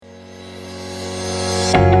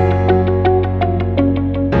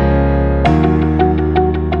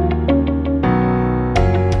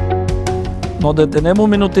Nos detenemos un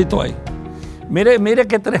minutito ahí. Mire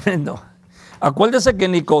qué tremendo. Acuérdese que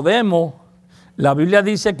Nicodemo, la Biblia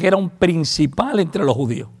dice que era un principal entre los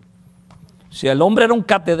judíos. Si el hombre era un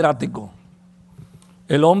catedrático,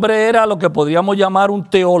 el hombre era lo que podríamos llamar un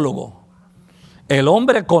teólogo. El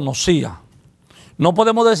hombre conocía. No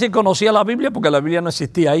podemos decir conocía la Biblia porque la Biblia no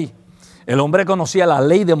existía ahí. El hombre conocía la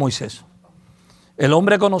ley de Moisés. El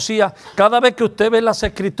hombre conocía, cada vez que usted ve las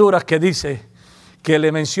escrituras que dice, que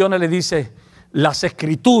le menciona, le dice, las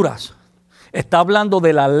escrituras, está hablando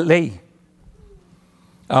de la ley.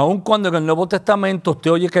 Aun cuando en el Nuevo Testamento usted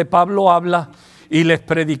oye que Pablo habla y les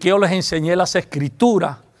prediqué o les enseñé las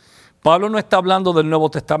escrituras, Pablo no está hablando del Nuevo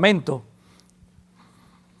Testamento,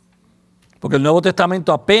 porque el Nuevo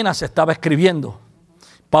Testamento apenas se estaba escribiendo.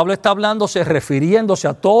 Pablo está refiriéndose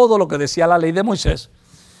a todo lo que decía la ley de Moisés,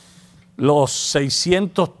 los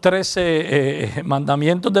 613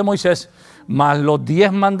 mandamientos de Moisés, más los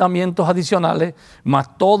 10 mandamientos adicionales,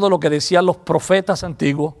 más todo lo que decían los profetas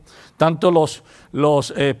antiguos, tanto los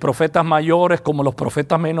profetas mayores como los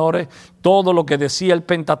profetas menores, todo lo que decía el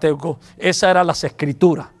Pentateuco, esas eran las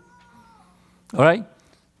escrituras. All right?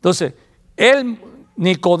 Entonces,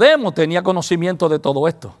 Nicodemo tenía conocimiento de todo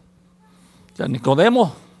esto. O sea,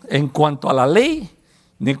 Nicodemo, en cuanto a la ley,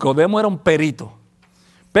 Nicodemo era un perito,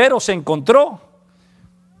 pero se encontró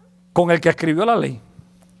con el que escribió la ley.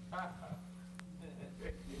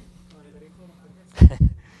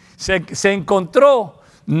 Se encontró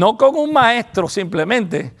no con un maestro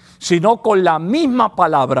simplemente, sino con la misma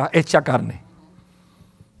palabra hecha carne.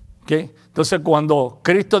 ¿Okay? Entonces cuando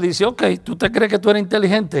Cristo dice, ok, tú te crees que tú eres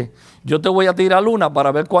inteligente, yo te voy a tirar luna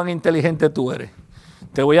para ver cuán inteligente tú eres.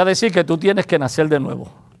 Te voy a decir que tú tienes que nacer de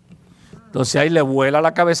nuevo. Entonces ahí le vuela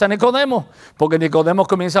la cabeza a Nicodemo, porque Nicodemo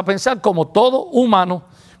comienza a pensar como todo humano,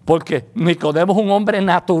 porque Nicodemo es un hombre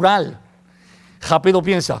natural. Rápido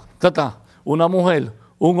piensa, una mujer,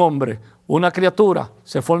 un hombre, una criatura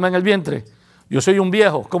se forma en el vientre. Yo soy un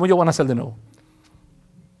viejo, ¿cómo yo voy a nacer de nuevo?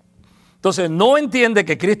 Entonces no entiende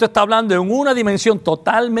que Cristo está hablando en una dimensión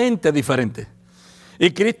totalmente diferente.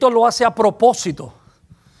 Y Cristo lo hace a propósito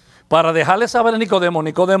para dejarle saber a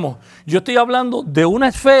Nicodemo, yo estoy hablando de una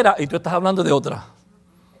esfera y tú estás hablando de otra.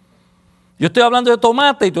 Yo estoy hablando de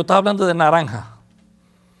tomate y tú estás hablando de naranja.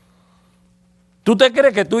 ¿Tú te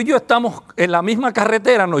crees que tú y yo estamos en la misma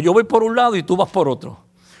carretera? No, yo voy por un lado y tú vas por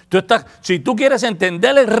otro. Si tú quieres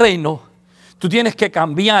entender el reino, tú tienes que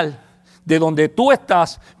cambiar de donde tú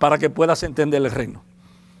estás para que puedas entender el reino.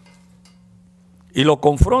 Y lo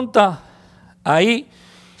confronta ahí.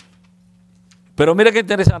 Pero mire qué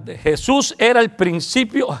interesante. Jesús era el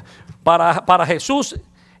principio, para Jesús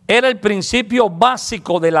era el principio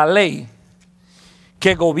básico de la ley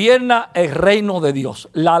que gobierna el reino de Dios.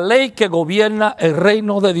 La ley que gobierna el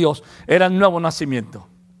reino de Dios era el nuevo nacimiento.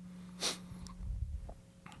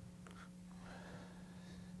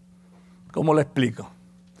 ¿Cómo le explico?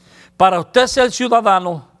 Para usted ser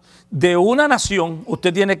ciudadano de una nación,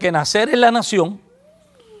 usted tiene que nacer en la nación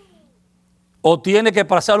o tiene que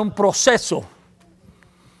pasar un proceso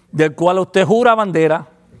del cual usted jura bandera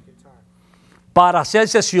para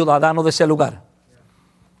hacerse ciudadano de ese lugar.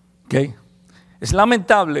 ¿Okay? Es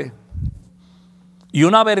lamentable y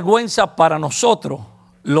una vergüenza para nosotros,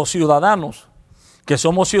 los ciudadanos, que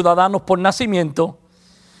somos ciudadanos por nacimiento,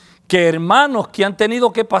 que hermanos que han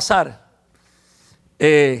tenido que pasar,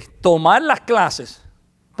 tomar las clases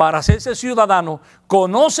para hacerse ciudadanos,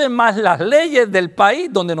 conocen más las leyes del país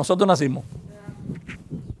donde nosotros nacimos.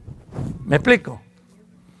 ¿Me explico?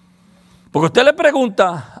 Porque usted le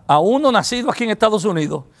pregunta a uno nacido aquí en Estados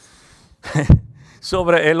Unidos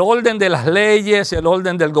sobre el orden de las leyes, el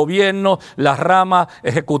orden del gobierno, la rama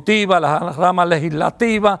ejecutiva, la rama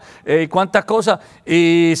legislativa y cuántas cosas,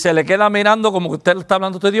 y se le queda mirando como que usted está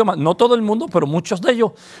hablando este idioma. No todo el mundo, pero muchos de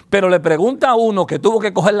ellos. Pero le pregunta a uno que tuvo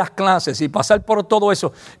que coger las clases y pasar por todo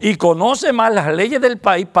eso y conoce más las leyes del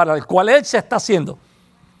país para el cual él se está haciendo.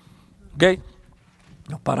 ¿Ok?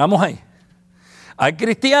 Nos paramos ahí. Hay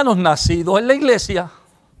cristianos nacidos en la iglesia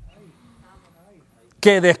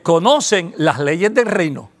que desconocen las leyes del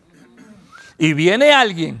reino. Y viene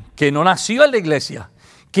alguien que no nació en la iglesia,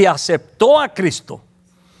 que aceptó a Cristo,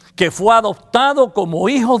 que fue adoptado como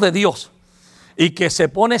hijo de Dios y que se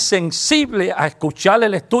pone sensible a escuchar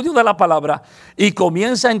el estudio de la palabra y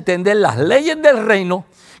comienza a entender las leyes del reino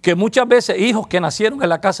que muchas veces hijos que nacieron en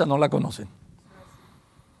la casa no la conocen.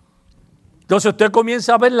 Entonces usted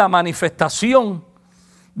comienza a ver la manifestación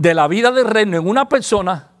de la vida del reino en una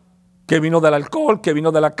persona que vino del alcohol, que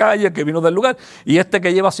vino de la calle, que vino del lugar, y este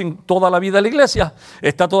que lleva sin toda la vida en la iglesia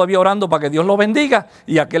está todavía orando para que Dios lo bendiga,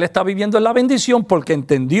 y aquel está viviendo en la bendición porque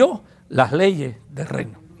entendió las leyes del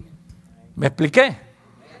reino. ¿Me expliqué?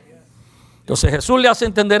 Entonces Jesús le hace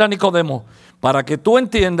entender a Nicodemo, para que tú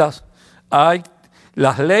entiendas, hay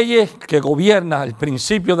las leyes que gobiernan, el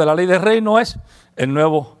principio de la ley del reino es el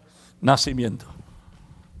nuevo nacimiento.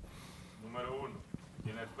 Número 1.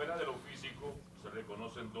 En la esfera de lo físico se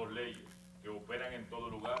reconocen dos leyes que operan en todo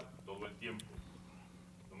lugar, todo el tiempo.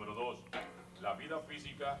 Número 2. La vida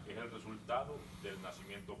física es el resultado del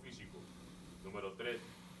nacimiento físico. Número 3.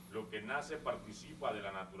 Lo que nace participa de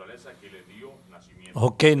la naturaleza que le dio nacimiento.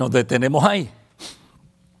 Ok, nos detenemos ahí.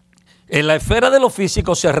 En la esfera de lo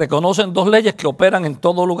físico se reconocen dos leyes que operan en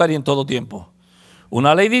todo lugar y en todo tiempo.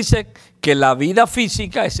 Una ley dice que la vida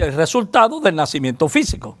física es el resultado del nacimiento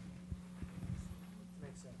físico.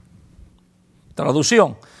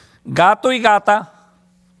 Traducción: gato y gata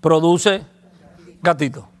produce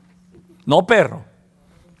gatito, no perro.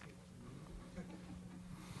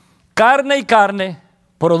 Carne y carne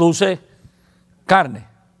produce carne,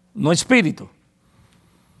 no espíritu.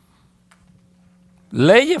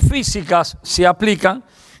 Leyes físicas se aplican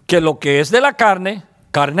que lo que es de la carne,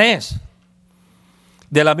 carne es.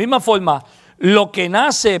 De la misma forma, lo que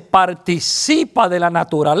nace participa de la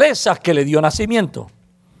naturaleza que le dio nacimiento.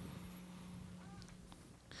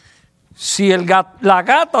 Si la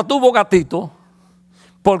gata tuvo gatito,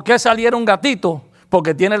 ¿por qué salieron gatitos?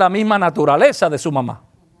 Porque tiene la misma naturaleza de su mamá.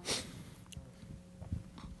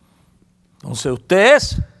 Entonces usted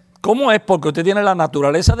es, ¿cómo es? Porque usted tiene la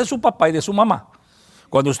naturaleza de su papá y de su mamá.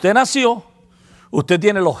 Cuando usted nació, usted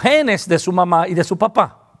tiene los genes de su mamá y de su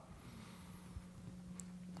papá.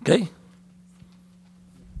 ¿Ok?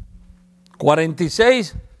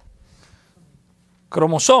 46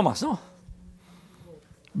 cromosomas, ¿no?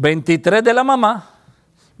 23 de la mamá,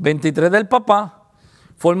 23 del papá,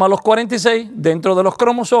 forman los 46. Dentro de los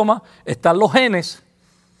cromosomas están los genes.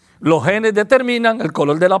 Los genes determinan el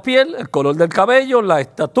color de la piel, el color del cabello, la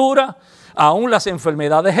estatura, aún las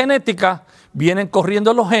enfermedades genéticas vienen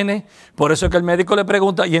corriendo los genes. Por eso es que el médico le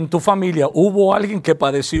pregunta, ¿y en tu familia hubo alguien que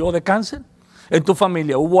padeció de cáncer? ¿En tu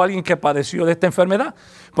familia hubo alguien que padeció de esta enfermedad?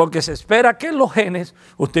 Porque se espera que en los genes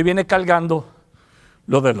usted viene cargando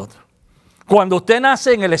lo del otro. Cuando usted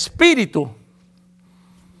nace en el espíritu,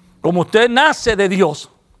 como usted nace de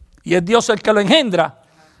Dios, y es Dios el que lo engendra,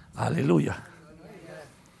 aleluya,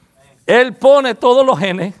 Él pone todos los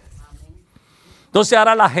genes. Entonces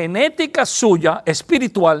ahora la genética suya,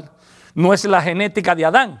 espiritual, no es la genética de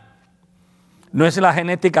Adán, no es la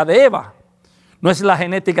genética de Eva, no es la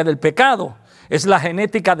genética del pecado, es la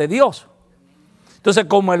genética de Dios. Entonces,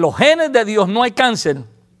 como en los genes de Dios no hay cáncer,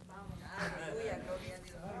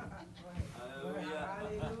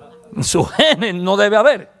 en sus genes no debe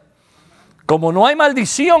haber. Como no hay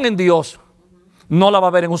maldición en Dios, no la va a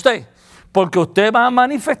haber en usted, porque usted va a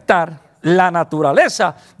manifestar la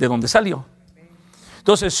naturaleza de donde salió.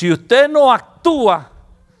 Entonces, si usted no actúa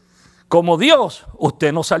como Dios,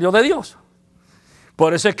 usted no salió de Dios.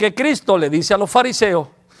 Por eso es que Cristo le dice a los fariseos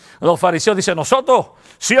dicen, nosotros,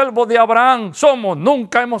 siervos de Abraham somos,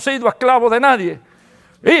 nunca hemos sido esclavos de nadie.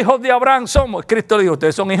 Hijos de Abraham somos. Cristo le dijo,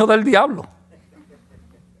 ustedes son hijos del diablo.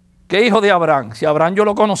 ¿Qué hijo de Abraham? Si Abraham yo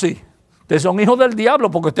lo conocí. Ustedes son hijos del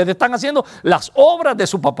diablo porque ustedes están haciendo las obras de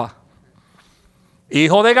su papá.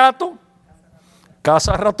 Hijo de gato,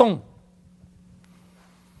 caza ratón.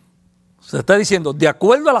 Se está diciendo, de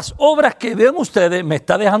acuerdo a las obras que ven ustedes, me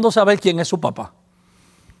está dejando saber quién es su papá.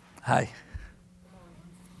 Ay.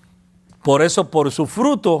 Por eso, por su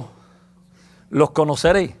fruto, los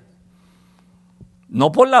conoceréis.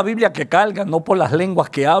 No por la Biblia que cargan, no por las lenguas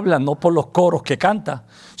que hablan, no por los coros que cantan,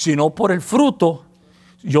 sino por el fruto.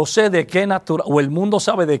 Yo sé de qué naturaleza, o el mundo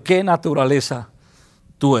sabe de qué naturaleza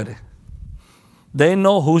tú eres. They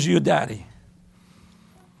know who's your daddy.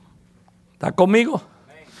 ¿Está conmigo?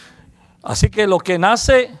 Así que lo que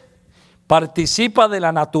nace participa de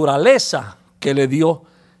la naturaleza que le dio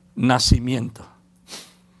nacimiento.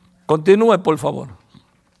 Continúe, por favor.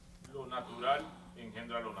 Lo natural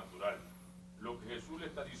engendra lo natural. Lo que Jesús le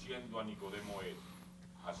está diciendo a Nicodemo es,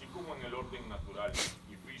 así como en el orden natural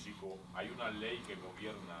y físico hay una ley que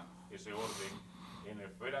gobierna ese orden, en la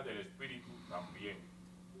esfera del espíritu también.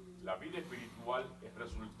 La vida espiritual es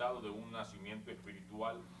resultado de un nacimiento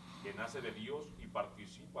espiritual que nace de Dios y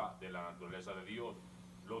participa de la naturaleza de Dios.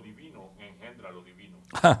 Lo divino engendra lo divino.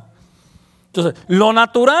 Entonces, lo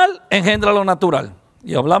natural engendra lo natural.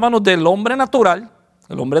 Y hablábamos del hombre natural,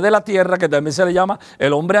 el hombre de la tierra, que también se le llama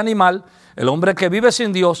el hombre animal, el hombre que vive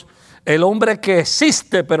sin Dios, el hombre que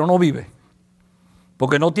existe pero no vive,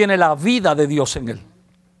 porque no tiene la vida de Dios en él.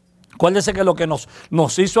 Acuérdense que lo que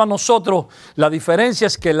nos hizo a nosotros, la diferencia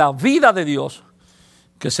es que la vida de Dios,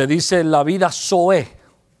 que se dice la vida zoe,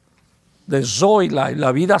 de Zoe,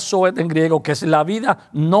 la vida Zoe en griego, que es la vida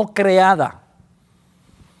no creada,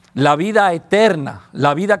 la vida eterna,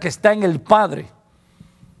 la vida que está en el Padre.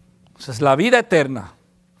 Entonces, la vida eterna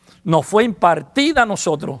nos fue impartida a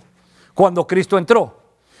nosotros cuando Cristo entró.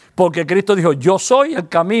 Porque Cristo dijo, yo soy el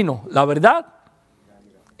camino, la verdad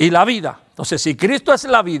y la vida. Entonces, si Cristo es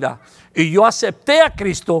la vida y yo acepté a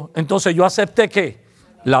Cristo, entonces yo acepté ¿qué?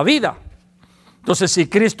 La vida. Entonces, si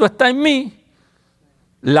Cristo está en mí,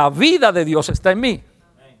 la vida de Dios está en mí.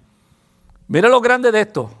 Mira lo grande de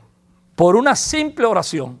esto. Por una simple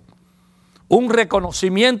oración, un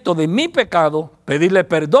reconocimiento de mi pecado, pedirle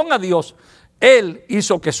perdón a Dios, Él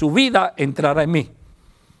hizo que su vida entrara en mí.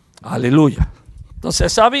 Aleluya.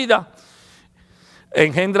 Entonces esa vida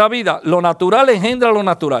engendra vida. Lo natural engendra lo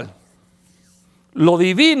natural. Lo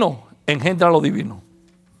divino engendra lo divino.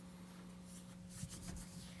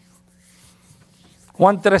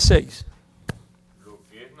 Juan 3:6. Lo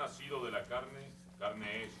que es nacido de la carne,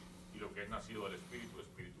 carne es, y lo que es nacido del espíritu,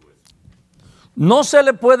 espíritu es. No se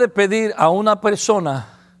le puede pedir a una persona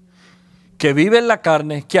que vive en la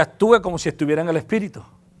carne que actúe como si estuviera en el espíritu.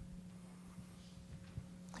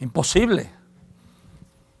 Imposible.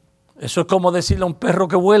 Eso es como decirle a un perro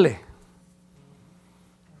que huele.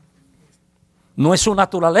 No es su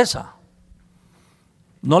naturaleza.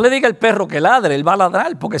 No le diga al perro que ladre, él va a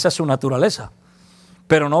ladrar porque esa es su naturaleza.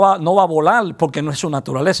 Pero no va a volar porque no es su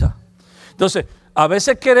naturaleza. Entonces, a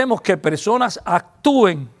veces queremos que personas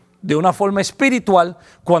actúen de una forma espiritual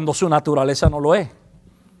cuando su naturaleza no lo es.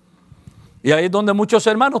 Y ahí es donde muchos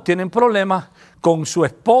hermanos tienen problemas con su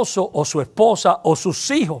esposo o su esposa o sus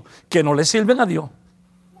hijos que no le sirven a Dios,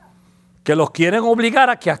 que los quieren obligar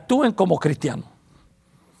a que actúen como cristianos.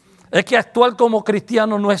 Es que actuar como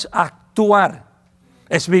cristiano no es actuar,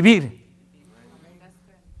 es vivir.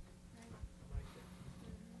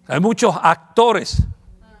 Hay muchos actores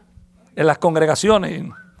en las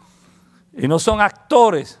congregaciones y no son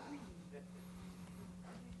actores.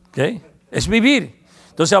 ¿Okay? Es vivir.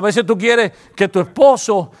 Entonces a veces tú quieres que tu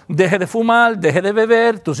esposo deje de fumar, deje de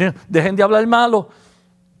beber, tus hijos dejen de hablar malo.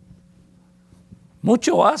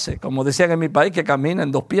 Mucho hace, como decían en mi país, que camina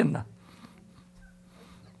en dos piernas.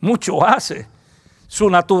 Mucho hace. Su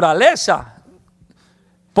naturaleza,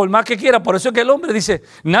 por más que quiera, por eso es que el hombre dice,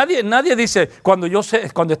 nadie dice, cuando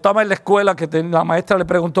estaba en la escuela, que la maestra le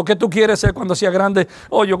preguntó, ¿qué tú quieres ser cuando seas grande?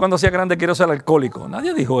 Oh, yo cuando sea grande quiero ser alcohólico.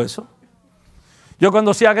 Nadie dijo eso. Yo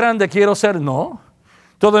cuando sea grande quiero ser, no.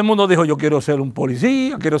 Todo el mundo dijo, yo quiero ser un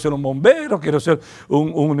policía, quiero ser un bombero, quiero ser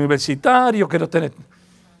un universitario, quiero tener...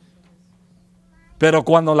 Pero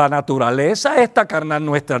cuando la naturaleza esta carnal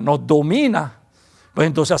nuestra nos domina, pues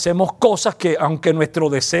entonces hacemos cosas que, aunque nuestro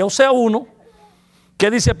deseo sea uno,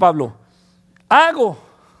 ¿qué dice Pablo? Hago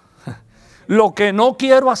lo que no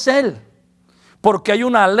quiero hacer, porque hay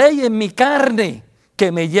una ley en mi carne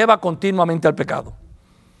que me lleva continuamente al pecado.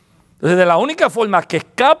 Entonces, de la única forma que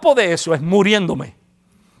escapo de eso es muriéndome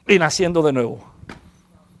y naciendo de nuevo.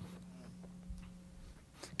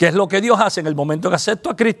 ¿Qué es lo que Dios hace en el momento que acepto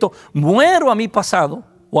a Cristo? Muero a mi pasado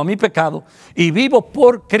o a mi pecado y vivo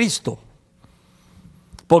por Cristo.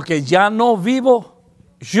 Porque ya no vivo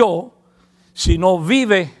yo, sino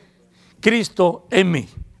vive Cristo en mí.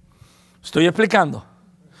 ¿Estoy explicando?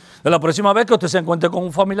 La próxima vez que usted se encuentre con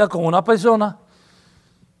un familiar, con una persona,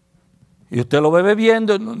 y usted lo ve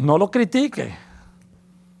bebiendo, no lo critique.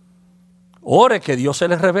 Ore que Dios se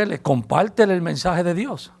le revele, compártele el mensaje de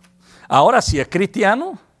Dios. Ahora, si es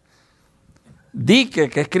cristiano, di que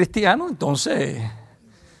es cristiano, entonces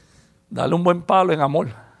dale un buen palo en amor.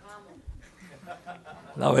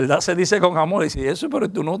 La verdad se dice con amor. Y si eso, pero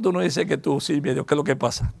tú no dices que tú sirves a Dios. ¿Qué es lo que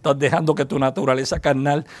pasa? Estás dejando que tu naturaleza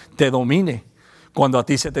carnal te domine cuando a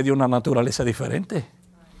ti se te dio una naturaleza diferente.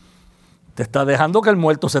 Te está dejando que el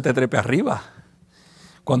muerto se te trepe arriba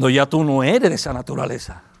cuando ya tú no eres de esa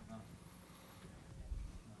naturaleza.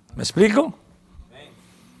 ¿Me explico?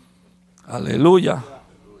 Aleluya.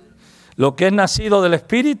 Lo que es nacido del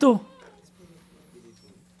Espíritu,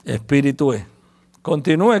 Espíritu es.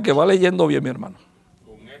 Continúe, que va leyendo bien, mi hermano.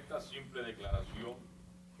 Con esta simple declaración,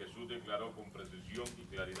 Jesús declaró con precisión y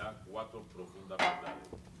claridad 4 profundas verdades.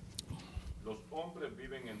 Los hombres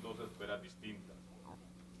viven en 2 esferas distintas.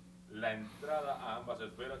 La entrada a ambas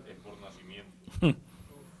esferas es por nacimiento.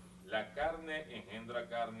 La carne engendra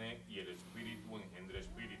carne y el espíritu engendra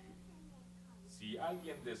espíritu. Si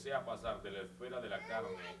alguien desea pasar de la esfera de la carne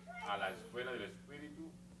a la esfera del espíritu,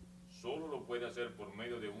 solo lo puede hacer por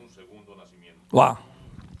medio de un segundo nacimiento. Wow.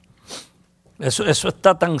 Eso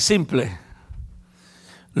está tan simple.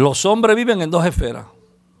 Los hombres viven en 2 esferas.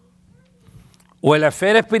 O en la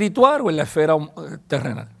esfera espiritual o en la esfera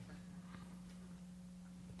terrenal.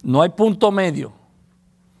 No hay punto medio.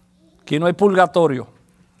 Aquí no hay purgatorio.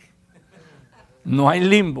 No hay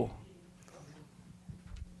limbo.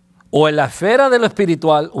 O en la esfera de lo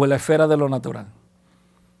espiritual o en la esfera de lo natural.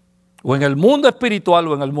 O en el mundo espiritual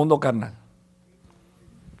o en el mundo carnal.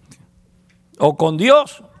 O con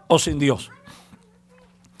Dios o sin Dios.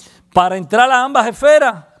 Para entrar a ambas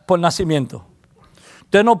esferas, por nacimiento.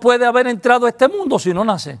 Usted no puede haber entrado a este mundo si no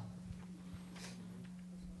nace.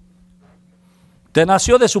 Usted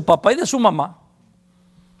nació de su papá y de su mamá.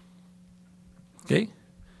 ¿Okay?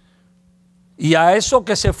 Y a eso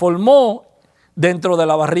que se formó dentro de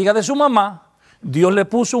la barriga de su mamá, Dios le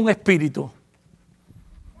puso un espíritu.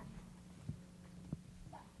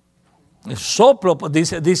 El soplo,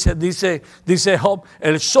 dice Job,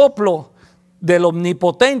 el soplo del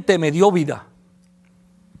omnipotente me dio vida.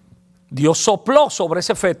 Dios sopló sobre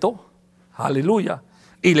ese feto, aleluya,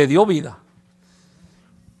 y le dio vida.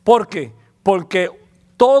 ¿Por qué? Porque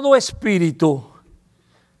todo espíritu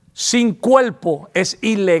sin cuerpo es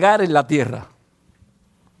ilegal en la tierra.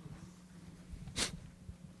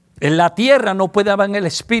 En la tierra no puede haber el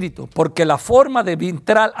espíritu, porque la forma de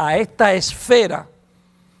entrar a esta esfera,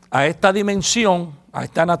 a esta dimensión, a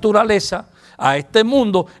esta naturaleza, a este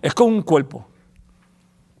mundo, es con un cuerpo.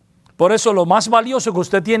 Por eso lo más valioso que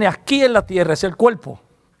usted tiene aquí en la tierra es el cuerpo.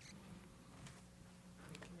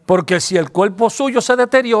 Porque si el cuerpo suyo se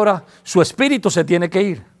deteriora, su espíritu se tiene que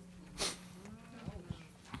ir.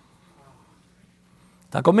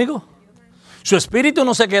 ¿Está conmigo? Su espíritu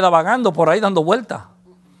no se queda vagando por ahí dando vueltas.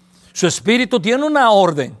 Su espíritu tiene una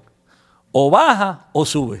orden. O baja o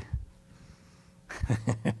sube.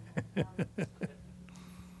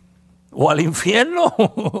 O al infierno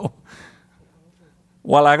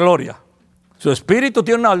o a la gloria. Su espíritu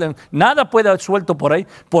tiene una orden. Nada puede haber suelto por ahí.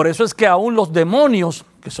 Por eso es que aún los demonios,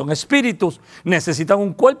 que son espíritus, necesitan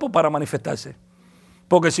un cuerpo para manifestarse.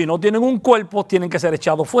 Porque si no tienen un cuerpo, tienen que ser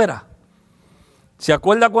echados fuera. ¿Se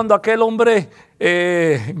acuerda cuando aquel hombre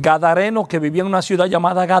gadareno que vivía en una ciudad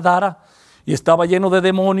llamada Gadara y estaba lleno de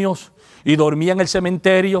demonios y dormía en el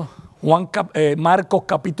cementerio? Marcos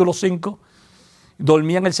capítulo 5.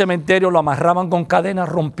 Dormía en el cementerio, lo amarraban con cadenas,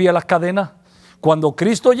 rompía las cadenas. Cuando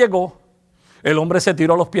Cristo llegó, el hombre se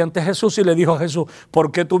tiró a los pies ante Jesús y le dijo a Jesús: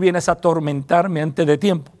 ¿por qué tú vienes a atormentarme antes de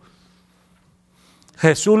tiempo?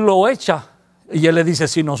 Jesús lo echa y él le dice: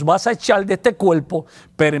 si nos vas a echar de este cuerpo,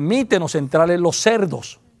 permítenos entrar en los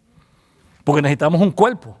cerdos, porque necesitamos un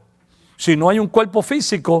cuerpo. Si no hay un cuerpo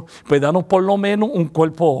físico, pues danos por lo menos un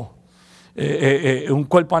cuerpo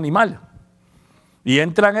animal. Y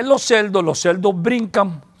entran en los cerdos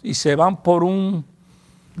brincan y se van por un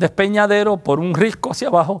despeñadero, por un risco hacia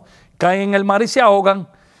abajo, caen en el mar y se ahogan.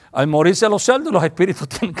 Al morirse los cerdos, los espíritus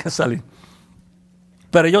tienen que salir.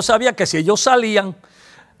 Pero yo sabía que si ellos salían,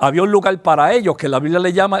 había un lugar para ellos, que la Biblia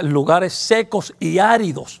le llama lugares secos y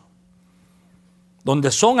áridos,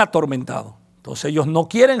 donde son atormentados. Entonces ellos no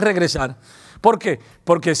quieren regresar. ¿Por qué?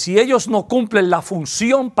 Porque si ellos no cumplen la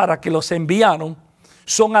función para que los enviaron,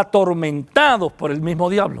 son atormentados por el mismo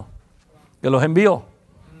diablo que los envió.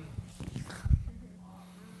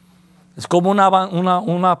 Es como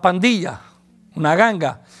una pandilla, una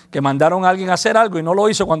ganga, que mandaron a alguien a hacer algo y no lo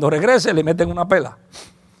hizo. Cuando regrese le meten una pela.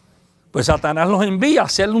 Pues Satanás los envía a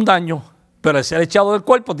hacerle un daño, pero al ser echado del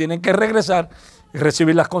cuerpo tienen que regresar y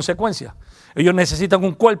recibir las consecuencias. Ellos necesitan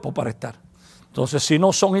un cuerpo para estar. Entonces, si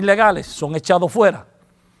no, son ilegales, son echados fuera.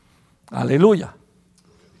 Aleluya.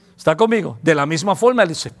 ¿Está conmigo? De la misma forma,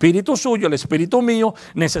 el espíritu suyo, el espíritu mío,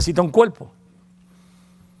 necesita un cuerpo.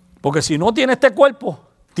 Porque si no tiene este cuerpo,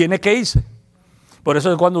 tiene que irse. Por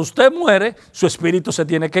eso cuando usted muere, su espíritu se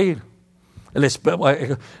tiene que ir.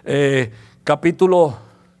 Capítulo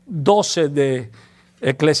 12 de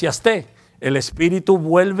Eclesiastés. El espíritu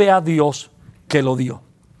vuelve a Dios que lo dio.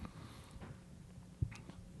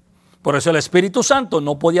 Por eso el Espíritu Santo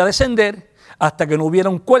no podía descender hasta que no hubiera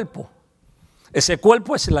un cuerpo. Ese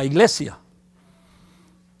cuerpo es la iglesia.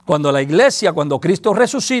 Cuando Cristo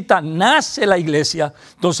resucita, nace la iglesia.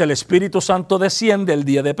 Entonces el Espíritu Santo desciende el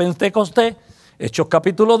día de Pentecostés, Hechos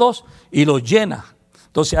capítulo 2, y lo llena.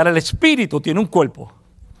 Entonces ahora el Espíritu tiene un cuerpo.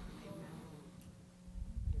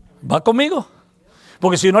 ¿Va conmigo?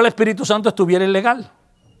 Porque si no, el Espíritu Santo estuviera ilegal.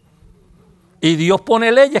 Y Dios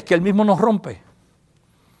pone leyes que Él mismo nos rompe.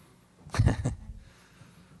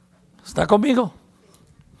 ¿Está conmigo?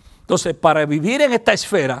 Entonces, para vivir en esta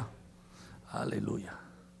esfera, aleluya,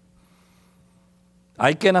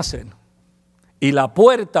 hay que nacer. Y la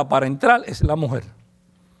puerta para entrar es la mujer.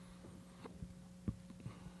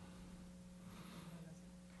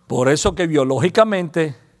 Por eso que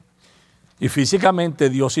biológicamente y físicamente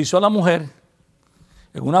Dios hizo a la mujer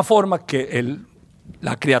en una forma que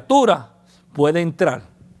La criatura puede entrar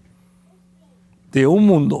de un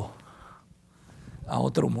mundo a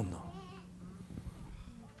otro mundo.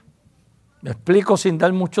 Me explico sin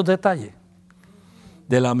dar muchos detalles.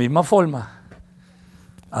 De la misma forma,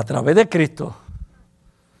 a través de Cristo,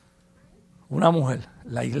 una mujer,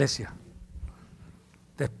 la iglesia,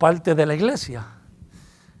 es parte de la iglesia.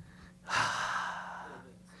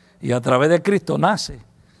 Y a través de Cristo nace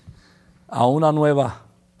a una nuevo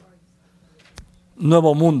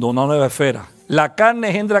mundo, una nueva esfera. La carne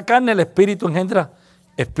engendra carne, el espíritu engendra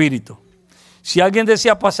espíritu. Si alguien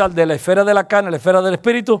desea pasar de la esfera de la carne a la esfera del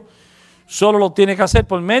espíritu, solo lo tiene que hacer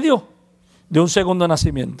por medio de un segundo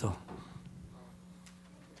nacimiento.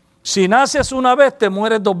 Si naces una vez, te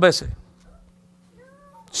mueres 2 veces.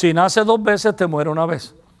 Si naces 2 veces, te mueres una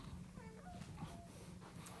vez.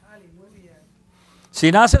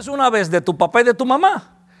 Si naces una vez de tu papá y de tu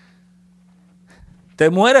mamá, te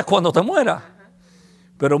mueres cuando te mueras,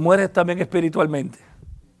 pero mueres también espiritualmente.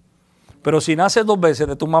 Pero si naces 2 veces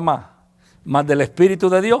de tu mamá, más del Espíritu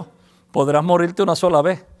de Dios, podrás morirte una sola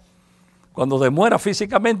vez. Cuando te mueras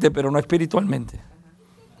físicamente, pero no espiritualmente.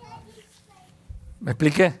 ¿Me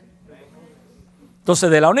expliqué? Entonces,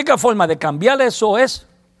 de la única forma de cambiar eso es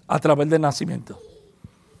a través del nacimiento.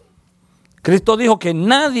 Cristo dijo que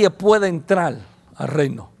nadie puede entrar al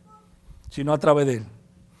reino, sino a través de Él.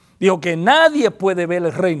 Dijo que nadie puede ver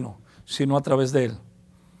el reino, sino a través de Él.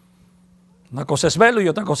 Una cosa es verlo y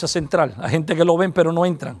otra cosa es entrar. Hay gente que lo ven pero no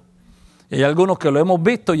entran. Y hay algunos que lo hemos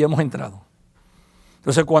visto y hemos entrado.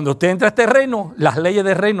 Entonces, cuando usted entra a este reino, las leyes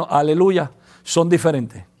del reino, aleluya, son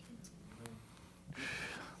diferentes.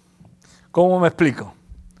 ¿Cómo me explico?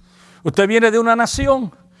 Usted viene de una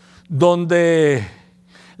nación donde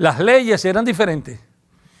las leyes eran diferentes.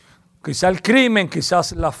 Quizás el crimen,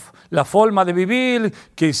 quizás la forma de vivir,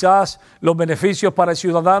 quizás los beneficios para el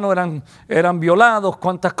ciudadano eran violados,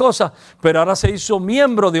 cuantas cosas, pero ahora se hizo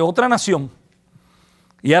miembro de otra nación.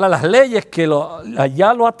 Y ahora las leyes que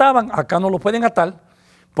allá lo ataban, acá no lo pueden atar,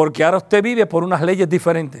 porque ahora usted vive por unas leyes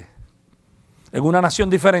diferentes, en una nación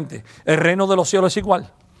diferente. El reino de los cielos es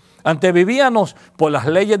igual. Antes vivíamos por las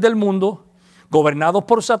leyes del mundo, gobernados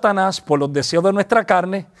por Satanás, por los deseos de nuestra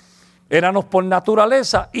carne. Éramos por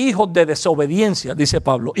naturaleza hijos de desobediencia, dice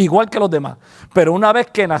Pablo, igual que los demás. Pero una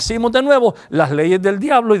vez que nacimos de nuevo, las leyes del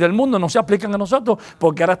diablo y del mundo no se aplican a nosotros,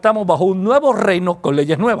 porque ahora estamos bajo un nuevo reino con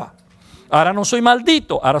leyes nuevas. Ahora no soy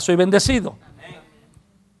maldito, ahora soy bendecido.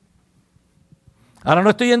 Ahora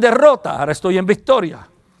no estoy en derrota, ahora estoy en victoria.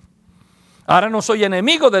 Ahora no soy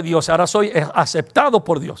enemigo de Dios, ahora soy aceptado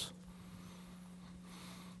por Dios.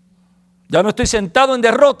 Ya no estoy sentado en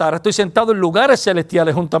derrota, ahora estoy sentado en lugares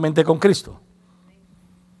celestiales juntamente con Cristo.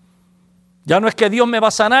 Ya no es que Dios me va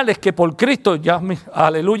a sanar, es que por Cristo,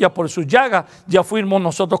 aleluya, por sus llagas, ya fuimos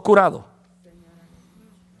nosotros curados.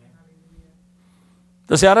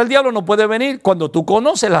 Entonces ahora el diablo no puede venir, cuando tú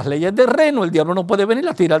conoces las leyes del reino, el diablo no puede venir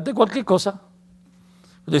a tirarte cualquier cosa.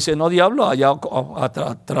 Dice, no, diablo, allá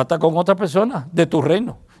trata con otra persona de tu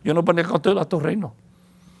reino. Yo no pongo control a tu reino.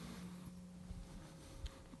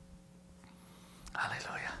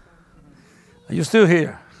 Aleluya. Are you still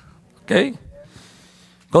here? Okay.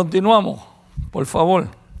 Continuamos, por favor.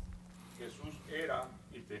 Jesús era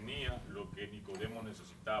y tenía lo que Nicodemo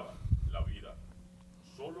necesitaba, la vida.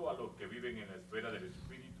 Solo a los que viven en la esfera del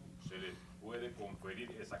Espíritu se les puede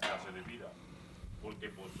conferir esa clase de vida, porque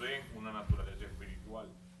poseen una naturaleza espiritual.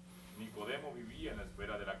 Nicodemo vivía en la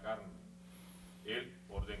esfera de la carne, el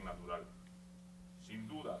orden natural. Sin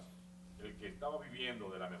dudas, el que estaba viviendo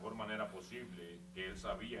de la mejor manera posible que él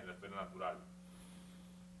sabía en la esfera natural.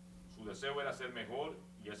 Su deseo era ser mejor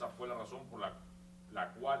y esa fue la razón por la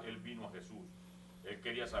cual él vino a Jesús. Él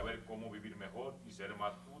quería saber cómo vivir mejor y ser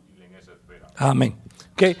más útil en esa esfera. Amén.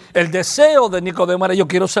 Que el deseo de Nicodemo era: yo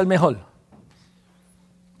quiero ser mejor.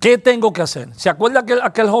 ¿Qué tengo que hacer? ¿Se acuerda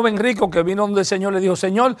aquel joven rico que vino donde el Señor le dijo: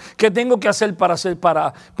 Señor, ¿qué tengo que hacer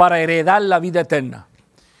para heredar la vida eterna?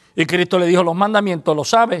 Y Cristo le dijo: los mandamientos, ¿lo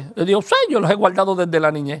sabes? Le dijo: sí, yo los he guardado desde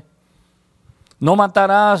la niñez. No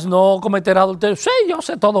matarás, no cometerás adulterio. Sí, yo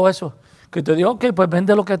sé todo eso. Que te dijo: ok, pues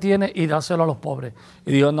vende lo que tienes y dáselo a los pobres.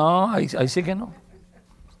 Y dijo: no, ahí sí que no.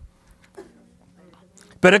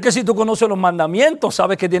 Pero es que si tú conoces los mandamientos,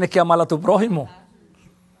 sabes que tienes que amar a tu prójimo.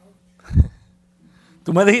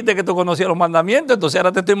 Tú me dijiste que tú conocías los mandamientos, entonces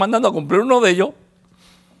ahora te estoy mandando a cumplir uno de ellos.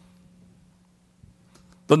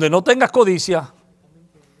 Donde no tengas codicia.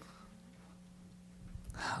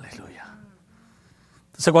 Aleluya.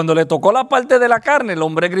 Entonces cuando le tocó la parte de la carne, el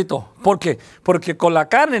hombre gritó. ¿Por qué? Porque con la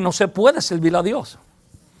carne no se puede servir a Dios.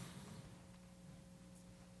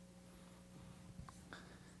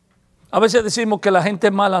 A veces decimos que la gente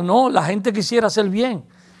es mala. No, la gente quisiera hacer bien,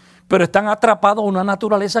 pero están atrapados en una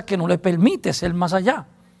naturaleza que no les permite ser más allá.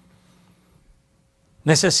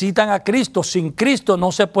 Necesitan a Cristo. Sin Cristo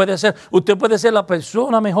no se puede ser. Usted puede ser la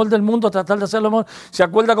persona mejor del mundo, tratar de hacerlo mejor. ¿Se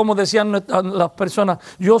acuerda como decían las personas?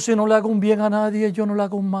 Yo si no le hago un bien a nadie, yo no le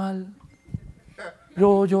hago un mal.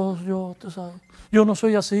 Tú sabes, yo no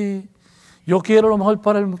soy así. Yo quiero lo mejor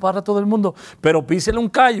para todo el mundo. Pero písele un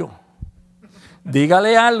callo.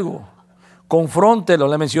 Dígale algo. Confróntelo.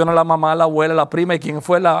 Le menciona a la mamá, a la abuela, a la prima y quien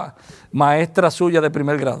fue la maestra suya de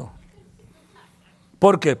primer grado.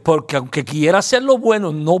 ¿Por qué? Porque aunque quiera hacer lo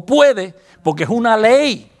bueno, no puede, porque es una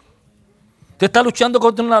ley. Usted está luchando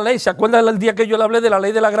contra una ley. ¿Se acuerda del día que yo le hablé de la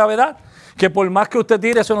ley de la gravedad? Que por más que usted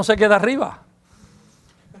tire, eso no se queda arriba.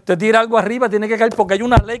 Usted tira algo arriba, tiene que caer porque hay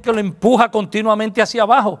una ley que lo empuja continuamente hacia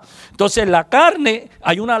abajo. Entonces, en la carne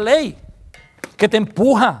hay una ley que te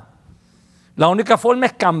empuja. La única forma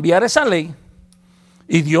es cambiar esa ley.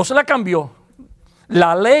 Y Dios la cambió.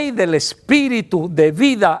 La ley del Espíritu de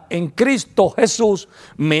vida en Cristo Jesús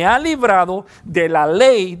me ha librado de la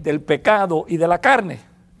ley del pecado y de la carne.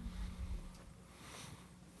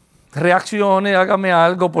 Reaccione, hágame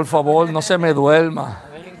algo, por favor, no se me duerma.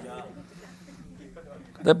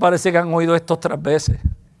 ¿Te parece que han oído esto 3 veces?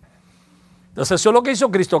 Entonces eso es lo que hizo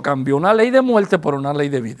Cristo, cambió una ley de muerte por una ley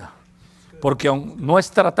de vida. Porque no es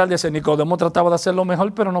tratar de ser, Nicodemo trataba de hacer lo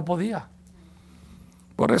mejor, pero no podía.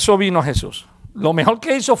 Por eso vino Jesús. Lo mejor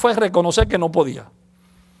que hizo fue reconocer que no podía.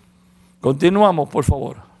 Continuamos, por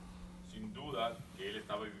favor. Sin duda que él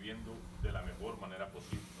estaba viviendo de la mejor manera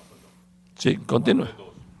posible. Sí, continúe.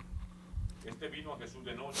 Este vino a Jesús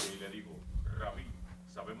de noche y le dijo: Rabí,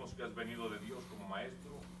 sabemos que has venido de Dios como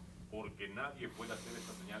maestro, porque nadie puede hacer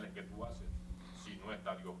estas señales que tú haces si no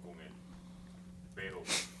está Dios con él. Pero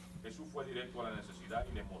Jesús fue directo a la necesidad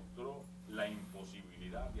y le mostró la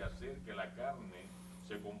imposibilidad de hacer que la carne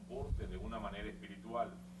se comporte de una manera espiritual.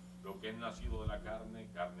 Lo que es nacido de la carne,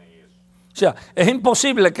 carne es. O sea, es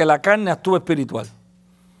imposible que la carne actúe espiritual.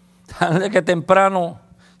 Tarde que temprano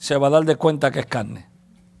se va a dar de cuenta que es carne.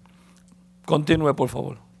 Continúe, por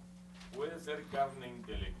favor. Puede ser carne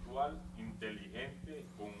intelectual, inteligente,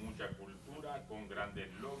 con mucha cultura, con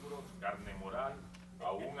grandes logros, carne moral,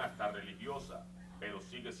 aún hasta religiosa, pero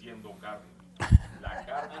sigue siendo carne. La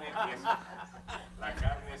carne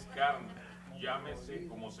es carne. Llámese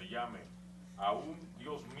como se llame. Aún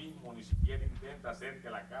Dios mismo ni siquiera intenta hacer que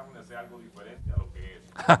la carne sea algo diferente a lo que es.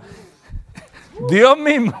 Dios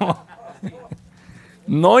mismo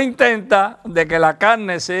no intenta de que la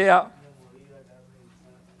carne sea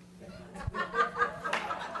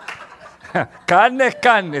carne es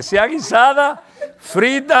carne, sea guisada,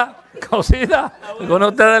 frita, cocida. ¿Alguno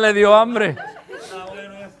de ustedes le dio hambre?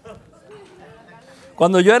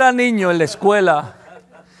 Cuando yo era niño en la escuela,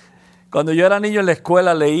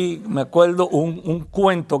 leí, me acuerdo, un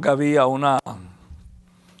cuento que había, un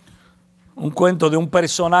cuento de un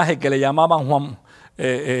personaje que le llamaban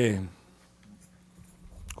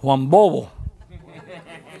Juan Bobo.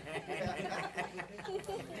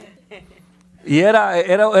 Y era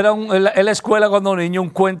en la escuela cuando niño un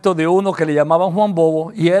cuento de uno que le llamaban Juan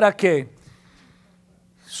Bobo, y era que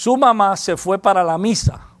su mamá se fue para la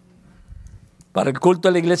misa, para el culto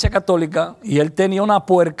de la iglesia católica, y él tenía una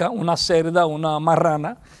puerca, una cerda, una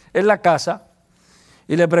marrana en la casa,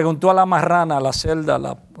 y le preguntó a la marrana, a la cerda, a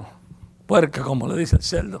la puerca, como le dice el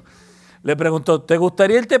cerdo, le preguntó: ¿te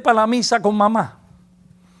gustaría irte para la misa con mamá?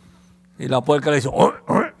 Y la puerca le dijo: ¡Uy,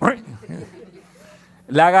 uy, uy!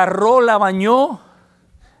 La agarró, la bañó,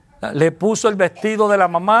 le puso el vestido de la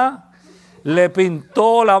mamá, le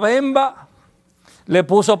pintó la bemba, le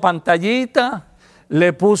puso pantallita,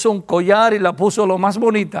 le puso un collar y la puso lo más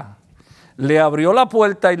bonita. Le abrió la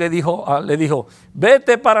puerta y le dijo,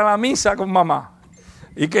 vete para la misa con mamá.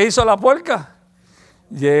 ¿Y qué hizo la puerca?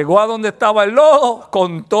 Llegó a donde estaba el lodo,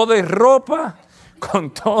 con toda y ropa,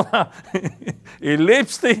 con toda y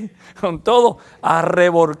lipstick, con todo, a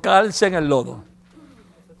revolcarse en el lodo.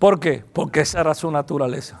 ¿Por qué? Porque esa era su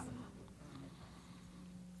naturaleza.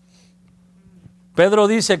 Pedro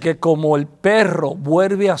dice que como el perro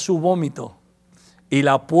vuelve a su vómito y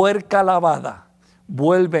la puerca lavada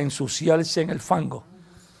vuelve a ensuciarse en el fango,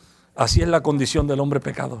 así es la condición del hombre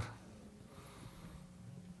pecador.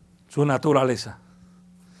 Su naturaleza.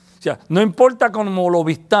 O sea, no importa cómo lo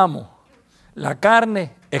vistamos, la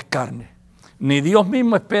carne es carne. Ni Dios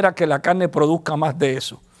mismo espera que la carne produzca más de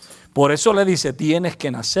eso. Por eso le dice, tienes que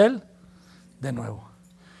nacer de nuevo.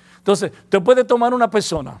 Entonces, usted puede tomar una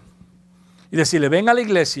persona y decirle, ven a la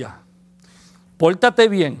iglesia, pórtate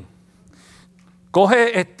bien,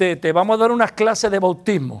 coge, te vamos a dar unas clases de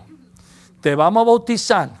bautismo, te vamos a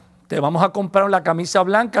bautizar, te vamos a comprar la camisa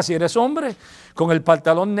blanca si eres hombre, con el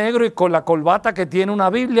pantalón negro y con la corbata que tiene una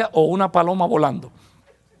Biblia o una paloma volando.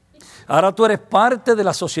 Ahora tú eres parte de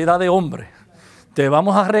la sociedad de hombres. Te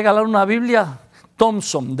vamos a regalar una Biblia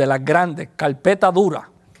Thompson de las grandes, carpeta dura.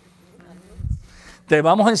 Te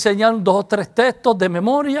vamos a enseñar 2 o 3 textos de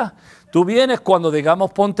memoria. Tú vienes, cuando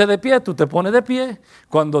digamos ponte de pie, tú te pones de pie.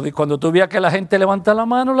 Cuando tú veas que la gente levanta la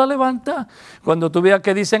mano, la levanta. Cuando tú veas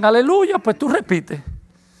que dicen aleluya, pues tú repites.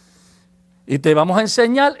 Y te vamos a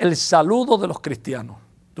enseñar el saludo de los cristianos.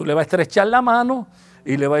 Tú le vas a estrechar la mano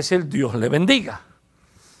y le vas a decir Dios le bendiga.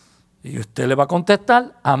 Y usted le va a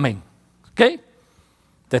contestar amén. ¿Ok?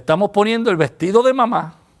 Te estamos poniendo el vestido de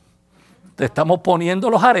mamá. Te estamos poniendo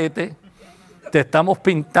los aretes. Te estamos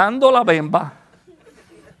pintando la bemba.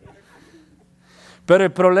 Pero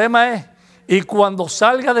el problema es, y cuando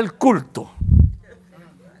salga del culto,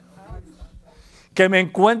 que me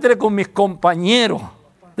encuentre con mis compañeros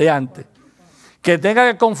de antes, que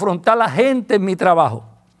tenga que confrontar a la gente en mi trabajo.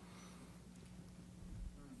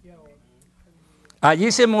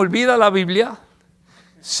 Allí se me olvida la Biblia,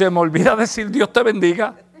 se me olvida decir Dios te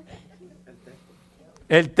bendiga.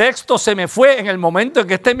 El texto se me fue en el momento en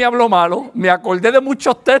que este me habló malo, me acordé de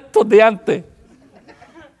muchos textos de antes.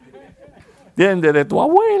 ¿Entiendes? De tu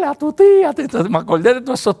abuela, tu tía, me acordé de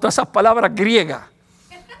todas esas palabras griegas.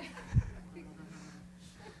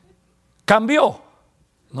 ¿Cambió?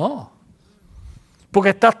 No.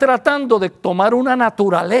 Porque estás tratando de tomar una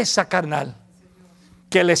naturaleza carnal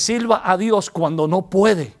que le sirva a Dios cuando no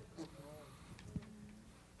puede.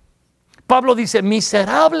 Pablo dice,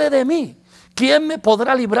 miserable de mí, ¿quién me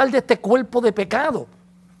podrá librar de este cuerpo de pecado?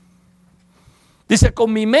 Dice,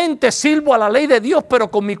 con mi mente sirvo a la ley de Dios, pero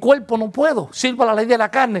con mi cuerpo no puedo. Sirvo a la ley de la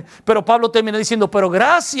carne. Pero Pablo termina diciendo, pero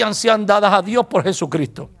gracias sean dadas a Dios por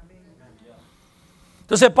Jesucristo.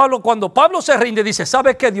 Entonces cuando Pablo se rinde, dice,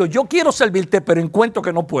 ¿sabes qué, Dios? Yo quiero servirte, pero encuentro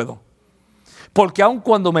que no puedo. Porque aun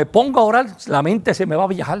cuando me pongo a orar, la mente se me va a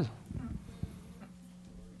viajar.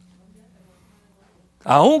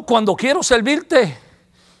 Aun cuando quiero servirte,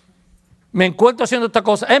 me encuentro haciendo esta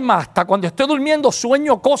cosa. Es más, hasta cuando estoy durmiendo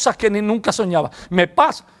sueño cosas que ni nunca soñaba. Me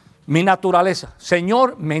pasa mi naturaleza.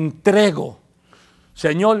 Señor, me entrego.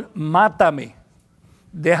 Señor, mátame.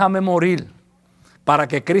 Déjame morir para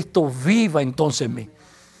que Cristo viva entonces en mí.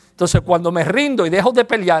 Entonces cuando me rindo y dejo de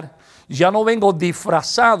pelear, ya no vengo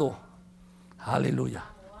disfrazado, aleluya,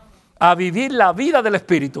 a vivir la vida del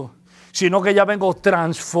Espíritu, sino que ya vengo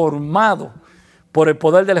transformado por el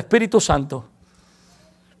poder del Espíritu Santo.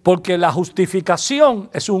 Porque la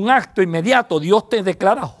justificación es un acto inmediato. Dios te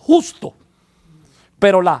declara justo.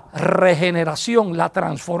 Pero la regeneración, la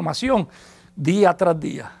transformación, día tras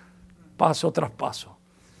día, paso tras paso.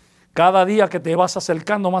 Cada día que te vas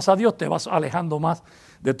acercando más a Dios, te vas alejando más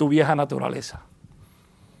de tu vieja naturaleza.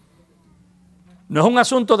 No es un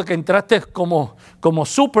asunto de que entraste como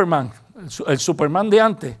Superman, el Superman de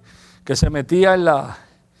antes, que se metía en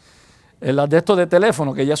las de estos de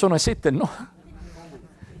teléfono, que ya eso no existe, ¿no?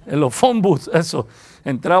 En los phone booths, eso.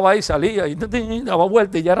 Entraba ahí, salía y daba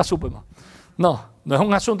vuelta y ya era Superman. No es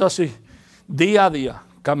un asunto así. Día a día,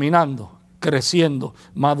 caminando, creciendo,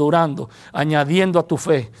 madurando, añadiendo a tu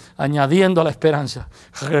fe, añadiendo a la esperanza,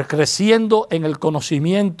 creciendo en el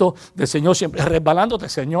conocimiento del Señor, siempre resbalándote.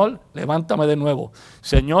 Señor, levántame de nuevo.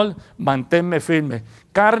 Señor, manténme firme.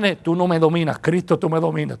 Carne, tú no me dominas. Cristo, tú me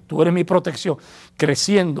dominas. Tú eres mi protección.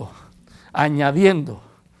 Creciendo, añadiendo,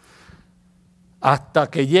 hasta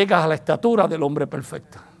que llegas a la estatura del hombre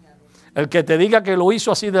perfecto. El que te diga que lo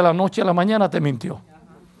hizo así de la noche a la mañana te mintió.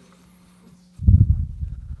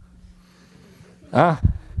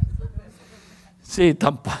 Sí,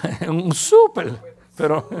 es un súper,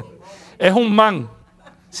 pero es un man.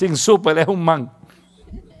 Sin súper, es un man.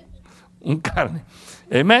 Un carne.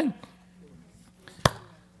 Amén.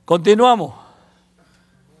 Continuamos.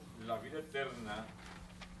 La vida eterna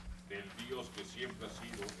del Dios que siempre ha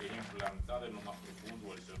sido es implantada en lo más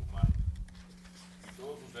profundo del ser humano. Y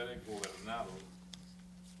todo sucede gobernado.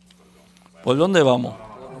 ¿Por dónde vamos?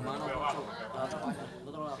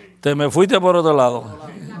 Te me fuiste por otro lado.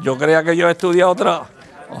 Yo creía que yo estudiaba otra.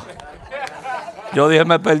 Yo dije,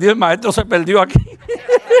 me perdí, el maestro se perdió aquí.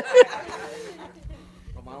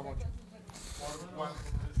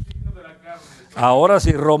 Ahora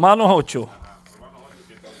sí, Romanos 8.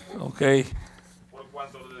 Ok. Por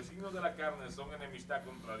cuanto los designios de la carne son enemistad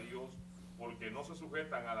contra Dios, porque no se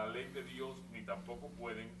sujetan a la ley de Dios, ni tampoco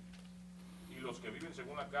pueden, y los que viven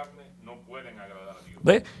según la carne no pueden agradar a Dios.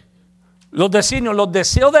 ¿Ve? Los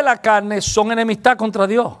deseos de la carne son enemistad contra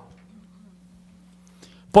Dios.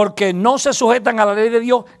 Porque no se sujetan a la ley de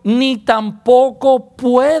Dios, ni tampoco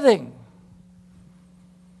pueden.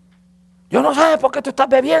 Yo no sé por qué tú estás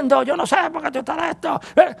bebiendo, yo no sé por qué tú estás esto.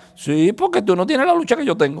 Sí, porque tú no tienes la lucha que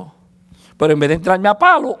yo tengo. Pero en vez de entrarme a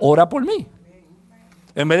palo, ora por mí.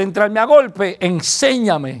 En vez de entrarme a golpe,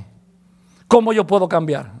 enséñame cómo yo puedo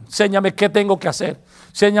cambiar. Enséñame qué tengo que hacer.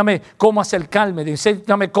 Enséñame cómo acercarme.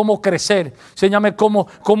 Enséñame cómo crecer. Enséñame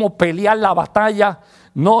cómo pelear la batalla.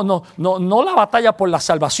 No la batalla por la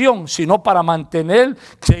salvación, sino para mantener,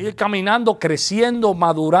 seguir caminando, creciendo,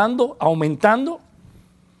 madurando, aumentando.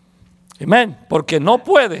 Amén. Porque no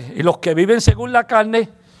puede. Y los que viven según la carne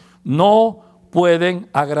no pueden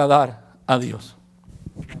agradar a Dios.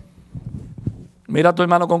 Mira a tu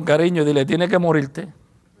hermano con cariño y dile, tienes que morirte.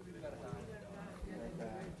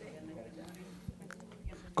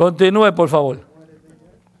 Continúe, por favor.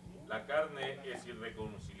 La carne es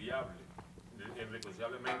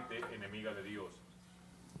irreconciliablemente enemiga de Dios.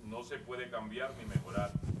 No se puede cambiar ni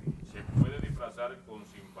mejorar. Se puede disfrazar con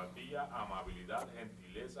simpatía, amabilidad,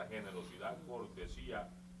 gentileza, generosidad, cortesía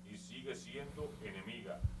y sigue siendo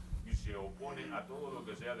enemiga. Y se opone a todo lo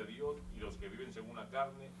que sea de Dios, y los que viven según la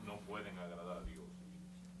carne no pueden agradar a Dios.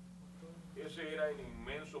 Ese era el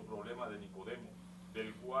inmenso problema de Nicodemo,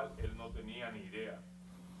 del cual él no tenía ni idea.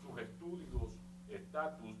 Sus estudios,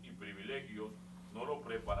 estatus y privilegios no lo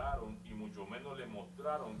prepararon y mucho menos le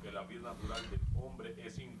mostraron que la vida natural del hombre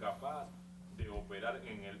es incapaz de operar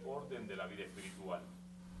en el orden de la vida espiritual.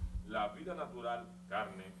 La vida natural,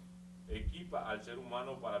 carne, equipa al ser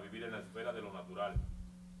humano para vivir en la esfera de lo natural.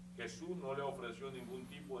 Jesús no le ofreció ningún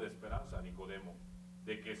tipo de esperanza a Nicodemo,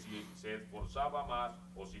 de que si se esforzaba más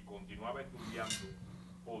o si continuaba estudiando,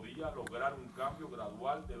 podía lograr un cambio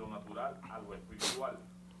gradual de lo natural a lo espiritual.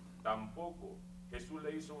 Tampoco Jesús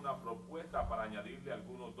le hizo una propuesta para añadirle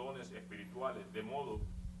algunos dones espirituales, de modo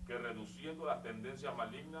que reduciendo las tendencias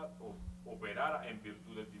malignas operara en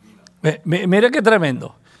virtudes divinas. Mire qué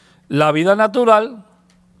tremendo. La vida natural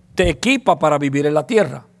te equipa para vivir en la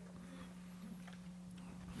tierra.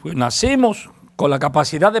 Pues nacimos con la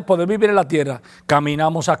capacidad de poder vivir en la tierra.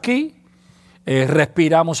 Caminamos aquí,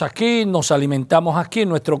 respiramos aquí, nos alimentamos aquí.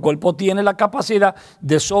 Nuestro cuerpo tiene la capacidad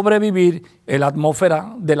de sobrevivir en la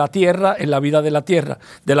atmósfera de la tierra, en la vida de la tierra.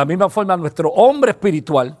 De la misma forma, nuestro hombre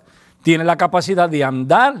espiritual tiene la capacidad de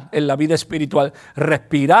andar en la vida espiritual,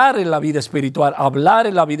 respirar en la vida espiritual, hablar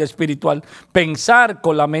en la vida espiritual, pensar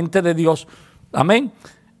con la mente de Dios. Amén.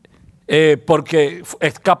 Porque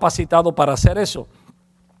es capacitado para hacer eso.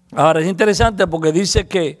 Ahora es interesante porque dice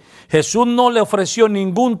que Jesús no le ofreció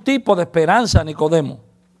ningún tipo de esperanza a Nicodemo,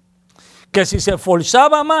 que si se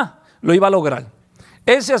esforzaba más lo iba a lograr.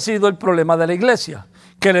 Ese ha sido el problema de la iglesia,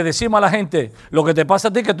 que le decimos a la gente, lo que te pasa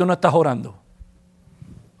a ti es que tú no estás orando,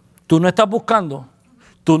 tú no estás buscando,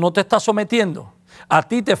 tú no te estás sometiendo, a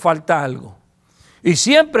ti te falta algo. Y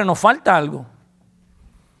siempre nos falta algo.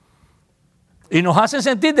 Y nos hacen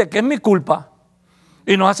sentir de que es mi culpa.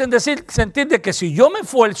 Y nos hacen sentir de que si yo me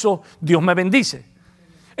esfuerzo, Dios me bendice.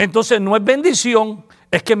 Entonces no es bendición,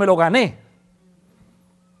 es que me lo gané.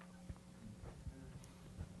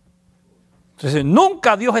 Entonces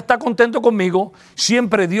nunca Dios está contento conmigo,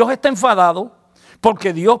 siempre Dios está enfadado,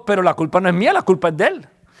 porque Dios, pero la culpa no es mía, la culpa es de Él.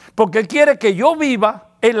 Porque Él quiere que yo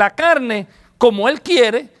viva en la carne como Él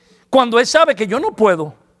quiere, cuando Él sabe que yo no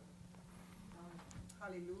puedo.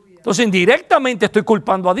 Entonces indirectamente estoy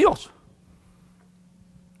culpando a Dios.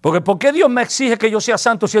 Porque ¿por qué Dios me exige que yo sea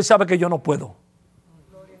santo si Él sabe que yo no puedo?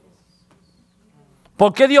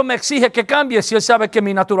 ¿Por qué Dios me exige que cambie si Él sabe que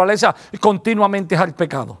mi naturaleza continuamente es al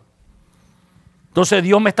pecado? Entonces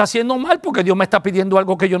Dios me está haciendo mal porque Dios me está pidiendo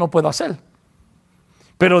algo que yo no puedo hacer.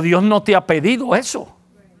 Pero Dios no te ha pedido eso.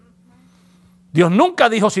 Dios nunca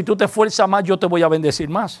dijo, si tú te esfuerzas más, yo te voy a bendecir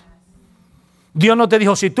más. Dios no te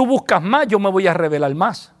dijo, si tú buscas más, yo me voy a revelar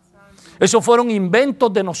más. Esos fueron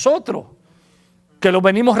inventos de nosotros, que lo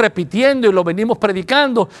venimos repitiendo y lo venimos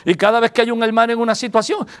predicando, y cada vez que hay un hermano en una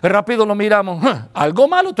situación, rápido lo miramos, algo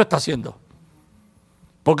malo tú estás haciendo,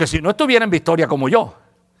 porque si no estuviera en victoria como yo.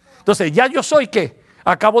 Entonces ya yo soy ¿qué?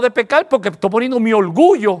 Acabo de pecar porque estoy poniendo mi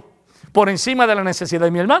orgullo por encima de la necesidad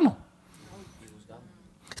de mi hermano.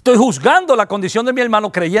 Estoy juzgando la condición de mi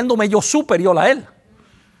hermano, creyéndome yo superior a él.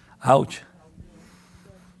 Ouch.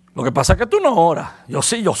 Lo que pasa es que tú no oras. Yo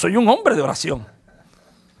soy un hombre de oración.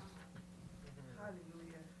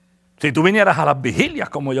 Si tú vinieras a las vigilias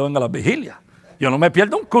como yo vengo a las vigilias, yo no me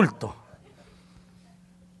pierdo un culto.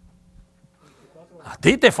 A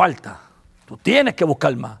ti te falta. Tú tienes que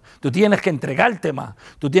buscar más. Tú tienes que entregarte más.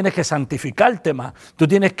 Tú tienes que santificarte más. Tú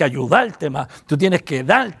tienes que ayudarte más. Tú tienes que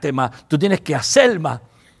darte más. Tú tienes que hacer más.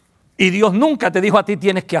 Y Dios nunca te dijo a ti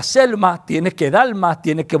tienes que hacer más, tienes que dar más,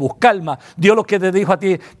 tienes que buscar más. Dios lo que te dijo a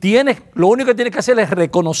ti, lo único que tienes que hacer es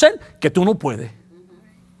reconocer que tú no puedes.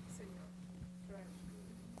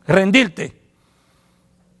 rendirte.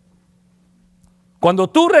 Cuando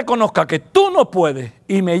tú reconozcas que tú no puedes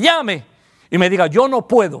y me llame y me diga yo no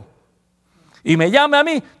puedo y me llame a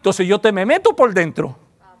mí, entonces yo te me meto por dentro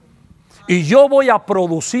y yo voy a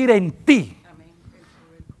producir en ti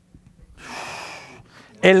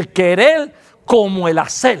el querer como el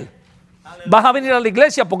hacer. Vas a venir a la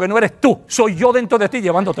iglesia porque no eres tú, soy yo dentro de ti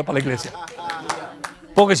llevándote para la iglesia.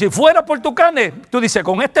 Porque si fuera por tu carne, tú dices,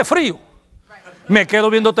 con este frío me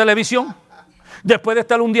quedo viendo televisión. Después de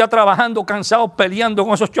estar un día trabajando, cansado, peleando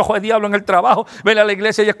con esos chojos de diablo en el trabajo, ver a la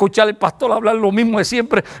iglesia y escuchar al pastor hablar lo mismo de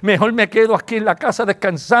siempre, mejor me quedo aquí en la casa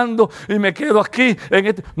descansando y me quedo aquí en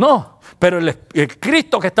este. No, pero el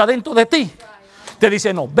Cristo que está dentro de ti te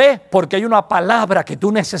dice, no, ve porque hay una palabra que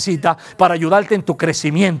tú necesitas para ayudarte en tu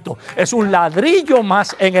crecimiento. Es un ladrillo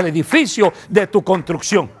más en el edificio de tu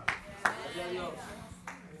construcción.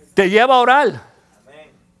 Te lleva a orar.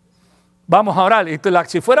 Vamos a orar. Y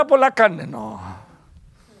si fuera por la carne, no.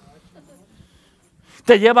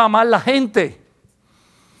 Te lleva a amar la gente.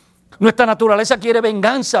 Nuestra naturaleza quiere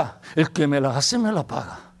venganza. El que me la hace, me la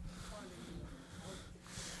paga.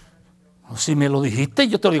 Si me lo dijiste,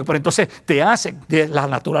 yo te lo digo. Pero entonces te hace de la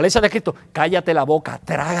naturaleza de Cristo. Cállate la boca,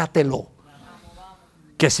 trágatelo.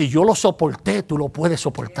 Que si yo lo soporté, tú lo puedes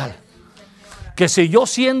soportar. Que si yo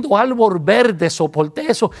siendo árbol verde soporté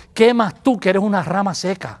eso, ¿qué más tú que eres una rama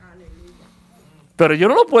seca? Pero yo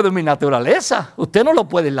no lo puedo en mi naturaleza. Usted no lo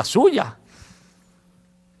puede en la suya.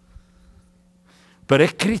 Pero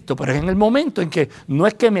es Cristo. Pero es en el momento en que no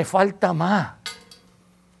es que me falta más.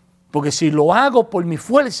 Porque si lo hago por mi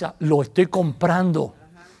fuerza, lo estoy comprando.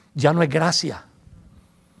 Ya no es gracia.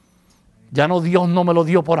 Ya no, Dios no me lo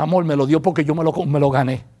dio por amor, me lo dio porque yo me lo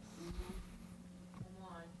gané.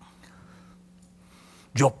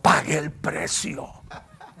 Yo pagué el precio.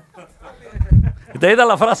 Ustedes dan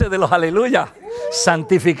la frase de los aleluya,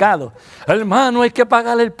 santificados. Hermano, hay que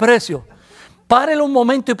pagar el precio. Párele un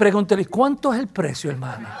momento y pregúntele, ¿cuánto es el precio,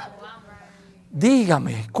 hermano?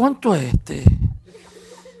 Dígame, ¿cuánto es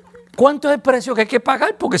 ¿Cuánto es el precio que hay que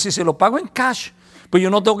pagar? Porque si se lo pago en cash, pues yo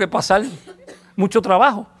no tengo que pasar mucho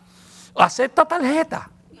trabajo. Acepta tarjeta.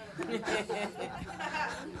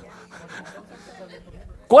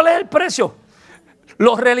 ¿Cuál es el precio?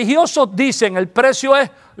 Los religiosos dicen el precio es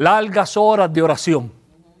largas horas de oración.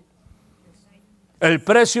 El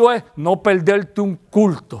precio es no perderte un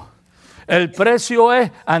culto. El precio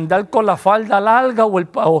es andar con la falda larga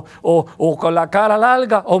o con la cara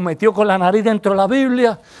larga o metido con la nariz dentro de la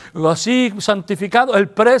Biblia, o así santificado. El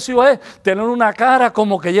precio es tener una cara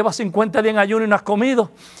como que lleva 50 días en ayuno y no has comido.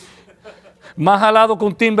 Más alado que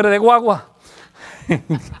un timbre de guagua.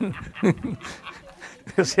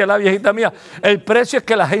 Decía la viejita mía, el precio es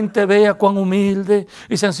que la gente vea cuán humilde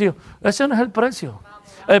y sencillo. Ese no es el precio.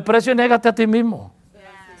 El precio es négate a ti mismo.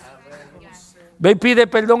 Ve y pide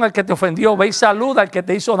perdón al que te ofendió. Ve y saluda al que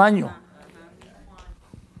te hizo daño.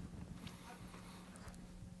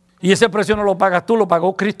 Y ese precio no lo pagas tú, lo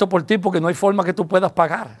pagó Cristo por ti porque no hay forma que tú puedas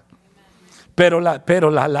pagar. Pero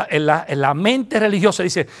en la mente religiosa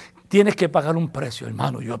dice, tienes que pagar un precio,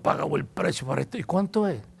 hermano. Yo he pagado el precio por esto. ¿Y cuánto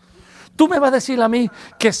es? Tú me vas a decir a mí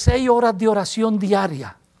que 6 horas de oración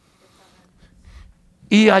diaria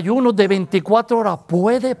y ayunos de 24 horas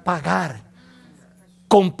puede pagar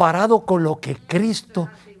comparado con lo que Cristo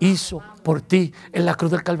hizo por ti en la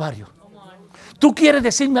cruz del Calvario. Tú quieres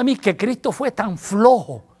decirme a mí que Cristo fue tan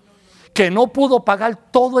flojo que no pudo pagar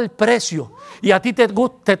todo el precio y a ti te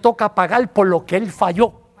toca pagar por lo que Él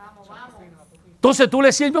falló. Entonces tú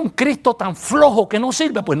le sirves a un Cristo tan flojo que no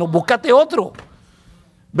sirve, pues no, búscate otro.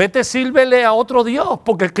 Vete, sírvele a otro Dios,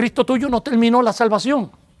 porque el Cristo tuyo no terminó la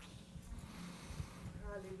salvación.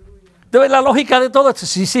 Debe la lógica de todo esto.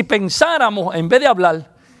 Si pensáramos, en vez de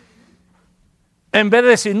hablar, en vez de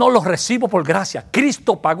decir, no, lo recibo por gracia,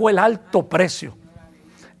 Cristo pagó el alto precio.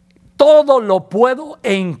 Todo lo puedo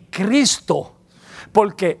en Cristo,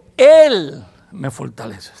 porque Él me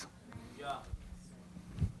fortalece.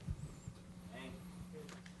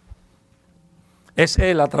 Es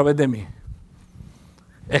Él a través de mí.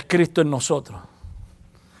 Es Cristo en nosotros.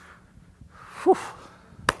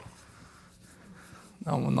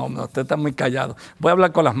 No, usted está muy callado. Voy a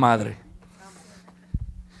hablar con las madres.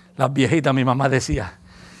 Las viejitas, mi mamá decía,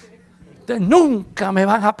 ustedes nunca me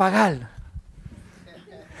van a pagar.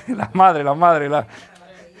 Las madres.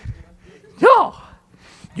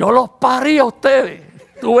 Yo los parí a ustedes.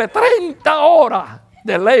 Tuve 30 horas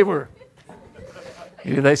de labor.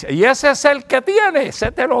 Y le decía, y ese ser que tiene,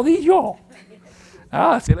 ese te lo di yo.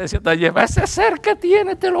 Si le decía, ese ser que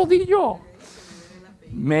tiene, te lo di yo.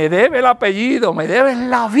 Me debe el apellido, me debes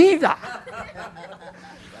la vida.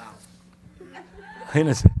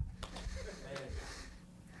 Imagínense.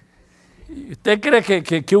 ¿Usted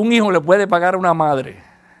cree que un hijo le puede pagar a una madre?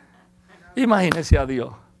 Imagínese a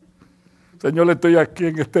Dios. Señor, estoy aquí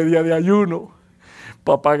en este día de ayuno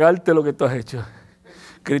para pagarte lo que tú has hecho.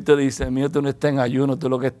 Cristo dice, mío, tú no estás en ayuno, tú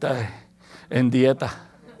lo que estás es en dieta.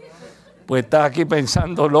 Pues estás aquí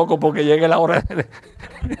pensando, loco, porque llegue la hora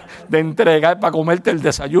de entregar para comerte el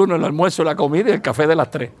desayuno, el almuerzo, la comida y el café de las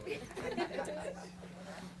 3.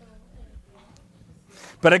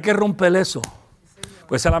 Pero hay que romper eso.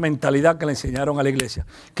 Pues esa es la mentalidad que le enseñaron a la iglesia.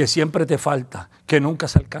 Que siempre te falta, que nunca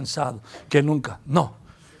has alcanzado, que nunca. No.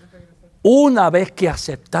 Una vez que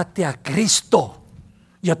aceptaste a Cristo,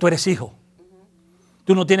 ya tú eres hijo.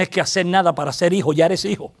 Tú no tienes que hacer nada para ser hijo, ya eres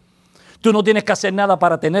hijo. Tú no tienes que hacer nada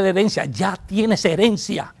para tener herencia, ya tienes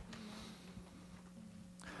herencia.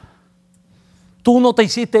 Tú no te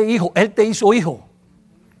hiciste hijo, Él te hizo hijo.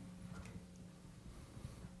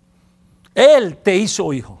 Él te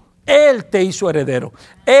hizo hijo, Él te hizo heredero,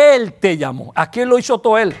 Él te llamó. ¿A quién lo hizo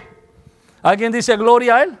todo Él? ¿Alguien dice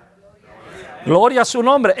gloria a Él? Gloria a su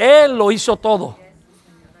nombre, Él lo hizo todo.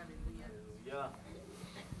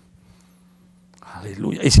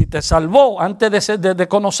 Aleluya. Y si te salvó antes de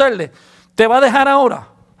conocerle, ¿te va a dejar ahora?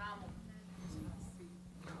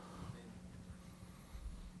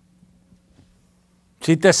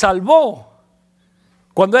 Si te salvó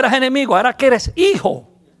cuando eras enemigo, ahora que eres hijo.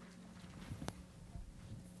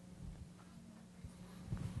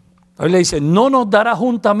 Hoy le dice, ¿no nos dará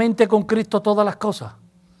juntamente con Cristo todas las cosas?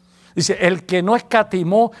 Dice, el que no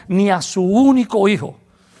escatimó ni a su único hijo,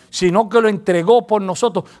 sino que lo entregó por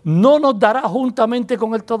nosotros, ¿no nos dará juntamente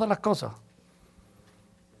con Él todas las cosas?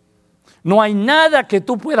 No hay nada que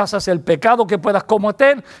tú puedas hacer, pecado que puedas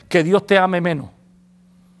cometer, que Dios te ame menos.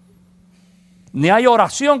 Ni hay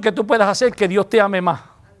oración que tú puedas hacer que Dios te ame más.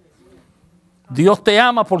 Dios te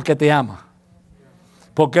ama porque te ama.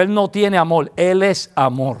 Porque Él no tiene amor, Él es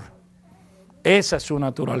amor. Esa es su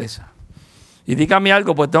naturaleza. Y dígame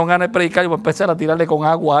algo, pues tengo ganas de predicar y voy a empezar a tirarle con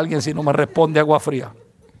agua a alguien si no me responde agua fría.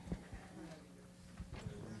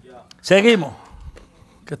 Seguimos,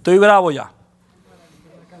 que estoy bravo ya.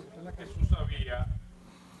 Jesús sabía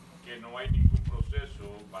que no hay ningún proceso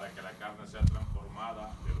para que la carne sea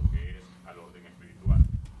transformada de lo que es al orden espiritual.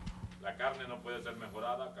 La carne no puede ser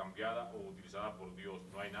mejorada, cambiada o utilizada por Dios.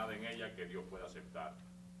 No hay nada en ella que Dios pueda aceptar.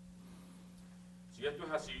 Si esto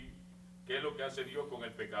es así, ¿qué es lo que hace Dios con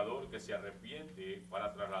el pecador que se arrepiente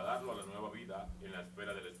para trasladarlo a la nueva vida en la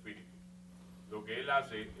esfera del Espíritu? Lo que Él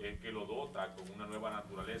hace es que lo dota con una nueva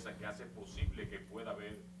naturaleza que hace posible que pueda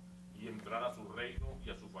ver y entrar a su reino y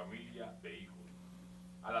a su familia de hijos.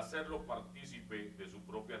 Al hacerlo partícipe de su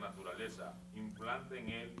propia naturaleza, implanta en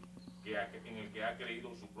él, en el que ha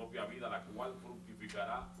creído su propia vida, la cual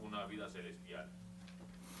fructificará una vida celestial.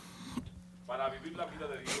 Para vivir la vida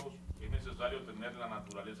de Dios es necesario tener la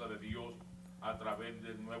naturaleza de Dios a través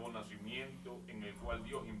del nuevo nacimiento en el cual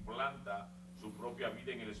Dios implanta su propia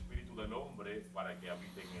vida en el espíritu del hombre para que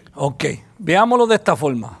habite en él. Ok, veámoslo de esta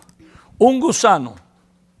forma. Un gusano,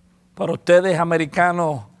 para ustedes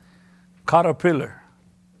americanos, caterpillar.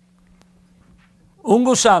 Un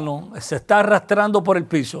gusano se está arrastrando por el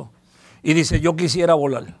piso y dice, yo quisiera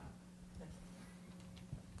volar.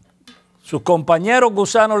 Sus compañeros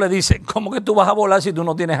gusanos le dicen, ¿cómo que tú vas a volar si tú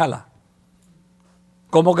no tienes alas?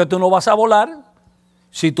 ¿Cómo que tú no vas a volar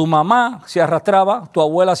si tu mamá se arrastraba, tu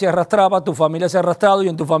abuela se arrastraba, tu familia se ha arrastrado y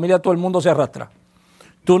en tu familia todo el mundo se arrastra?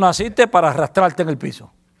 Tú naciste para arrastrarte en el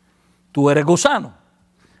piso. Tú eres gusano.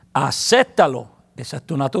 Acéptalo. Esa es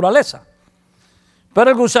tu naturaleza.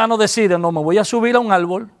 Pero el gusano decide, no, me voy a subir a un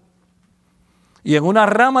árbol y en una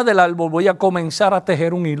rama del árbol voy a comenzar a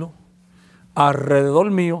tejer un hilo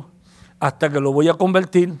alrededor mío hasta que lo voy a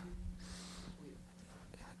convertir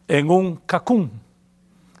en un cacún,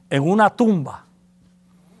 en una tumba.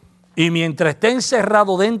 Y mientras esté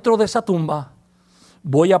encerrado dentro de esa tumba,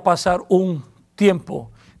 voy a pasar un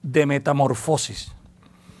tiempo de metamorfosis.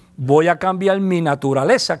 Voy a cambiar mi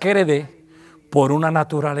naturaleza que heredé por una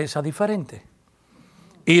naturaleza diferente.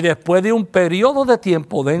 Y después de un periodo de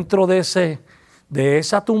tiempo dentro de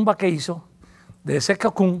esa tumba que hizo, de ese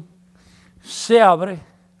cacún, se abre,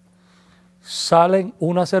 salen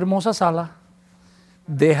unas hermosas alas,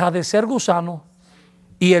 deja de ser gusano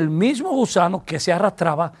y el mismo gusano que se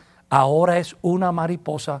arrastraba ahora es una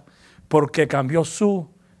mariposa porque cambió su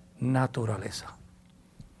naturaleza.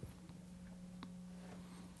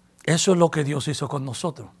 Eso es lo que Dios hizo con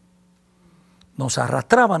nosotros. Nos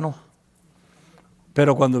arrastrábamos,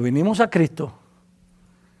 pero cuando vinimos a Cristo,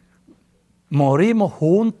 morimos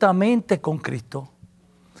juntamente con Cristo.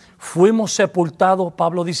 Fuimos sepultados,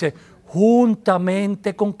 Pablo dice,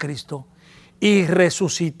 juntamente con Cristo y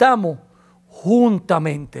resucitamos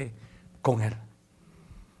juntamente con Él.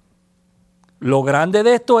 Lo grande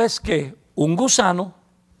de esto es que un gusano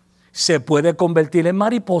se puede convertir en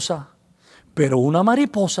mariposa, pero una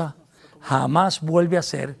mariposa jamás vuelve a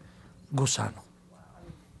ser gusano.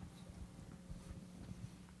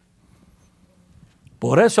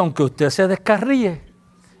 Por eso, aunque usted se descarríe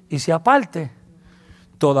y se aparte,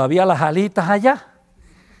 todavía las alitas allá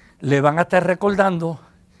le van a estar recordando,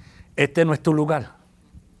 este no es tu lugar.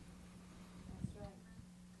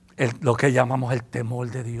 Lo que llamamos el temor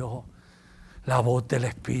de Dios, la voz del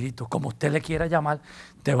Espíritu, como usted le quiera llamar,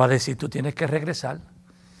 te va a decir, tú tienes que regresar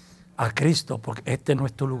a Cristo porque este no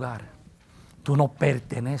es tu lugar. Tú no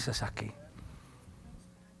perteneces aquí.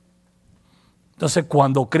 Entonces,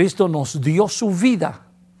 cuando Cristo nos dio su vida,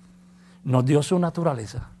 nos dio su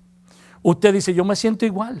naturaleza. Usted dice, yo me siento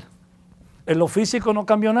igual. En lo físico no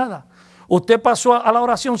cambió nada. Usted pasó a la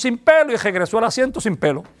oración sin pelo y regresó al asiento sin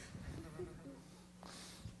pelo.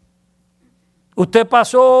 Usted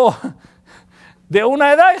pasó de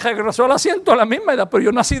una edad y regresó al asiento a la misma edad, pero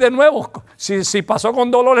yo nací de nuevo. Si pasó con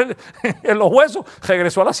dolor en los huesos,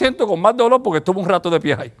 regresó al asiento con más dolor porque estuvo un rato de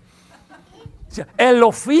pie ahí. En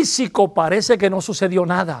lo físico parece que no sucedió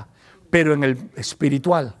nada, pero en el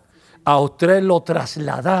espiritual a usted lo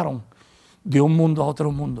trasladaron de un mundo a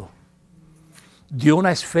otro mundo, de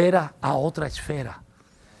una esfera a otra esfera.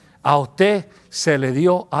 A usted se le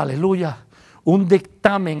dio, aleluya, un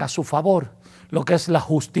dictamen a su favor, lo que es la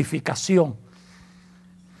justificación,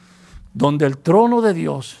 donde el trono de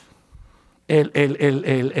Dios,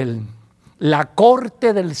 la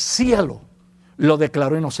corte del cielo, lo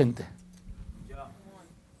declaró inocente.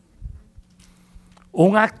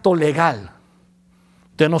 Un acto legal.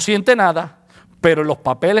 Usted no siente nada, pero en los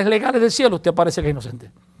papeles legales del cielo usted parece que es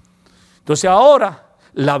inocente. Entonces ahora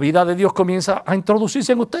la vida de Dios comienza a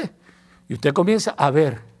introducirse en usted y usted comienza a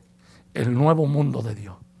ver el nuevo mundo de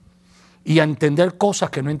Dios y a entender cosas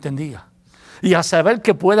que no entendía y a saber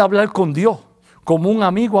que puede hablar con Dios como un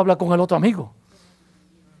amigo habla con el otro amigo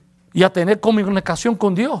y a tener comunicación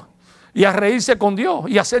con Dios y a reírse con Dios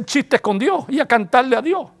y a hacer chistes con Dios y a cantarle a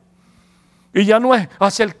Dios. Y ya no es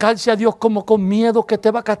acercarse a Dios como con miedo que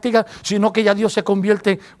te va a castigar, sino que ya Dios se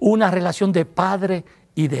convierte en una relación de padre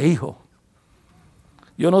y de hijo.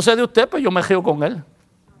 Yo no sé de usted, pero yo me río con Él.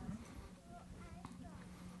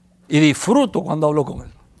 Y disfruto cuando hablo con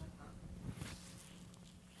Él.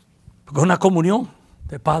 Porque es una comunión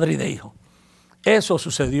de padre y de hijo. Eso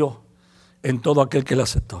sucedió en todo aquel que le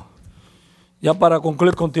aceptó. Ya para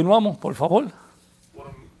concluir, continuamos, por favor.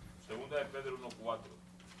 Segunda de Pedro 1:4.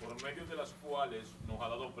 Por medio de las cuales nos ha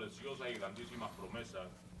dado preciosas y grandísimas promesas,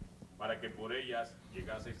 para que por ellas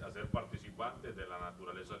llegaseis a ser participantes de la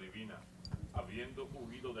naturaleza divina, habiendo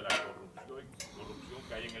huido de la corrupción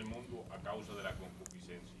que hay en el mundo a causa de la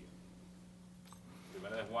concupiscencia.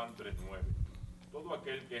 Primera de Juan 3:9. Todo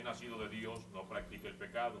aquel que es nacido de Dios no practica el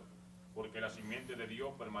pecado, porque la simiente de Dios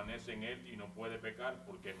permanece en él y no puede pecar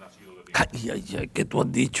porque es nacido de Dios. Ay, ¿qué tú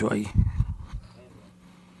has dicho ahí?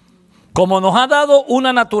 Como nos ha dado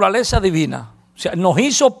una naturaleza divina, o sea, nos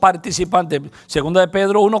hizo participantes, segunda de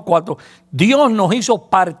Pedro 1:4, Dios nos hizo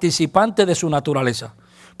participantes de su naturaleza.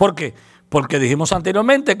 ¿Por qué? Porque dijimos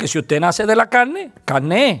anteriormente que si usted nace de la carne,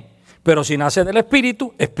 carne es, pero si nace del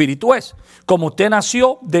Espíritu, Espíritu es. Como usted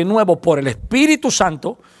nació de nuevo por el Espíritu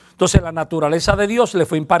Santo, entonces la naturaleza de Dios le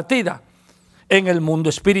fue impartida en el mundo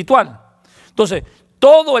espiritual. Entonces,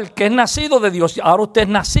 todo el que es nacido de Dios, ahora usted es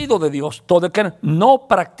nacido de Dios, todo el que no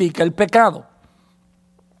practica el pecado.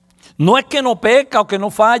 No es que no peca o que no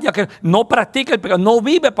falla, que no practica el pecado, no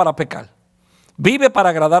vive para pecar. Vive para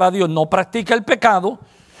agradar a Dios, no practica el pecado,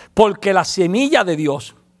 porque la semilla de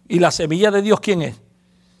Dios, y la semilla de Dios, ¿quién es?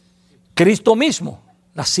 Cristo mismo,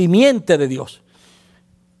 la simiente de Dios.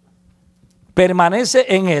 Permanece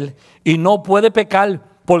en él y no puede pecar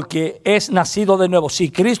porque es nacido de nuevo.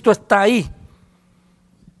 Si Cristo está ahí,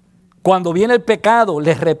 cuando viene el pecado,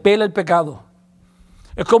 le repele el pecado.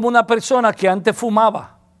 Es como una persona que antes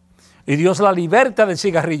fumaba y Dios la liberta del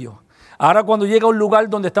cigarrillo. Ahora cuando llega a un lugar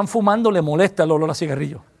donde están fumando, le molesta el olor a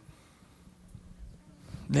cigarrillo.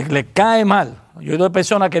 Le cae mal. Yo he oído de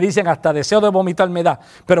personas que dicen hasta deseo de vomitar me da,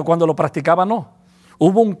 pero cuando lo practicaba no.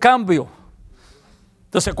 Hubo un cambio.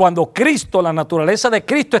 Entonces cuando Cristo, la naturaleza de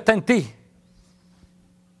Cristo está en ti,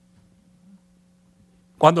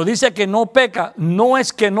 cuando dice que no peca, no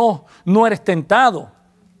es que no eres tentado.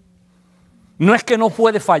 No es que no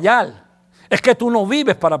puedes fallar. Es que tú no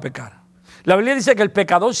vives para pecar. La Biblia dice que el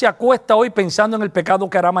pecador se acuesta hoy pensando en el pecado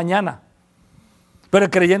que hará mañana. Pero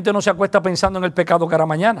el creyente no se acuesta pensando en el pecado que hará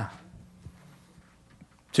mañana.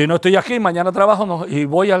 Si no estoy aquí, mañana trabajo no, y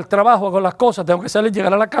voy al trabajo, hago las cosas, tengo que salir,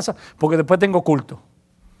 llegar a la casa, porque después tengo culto.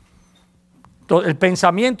 El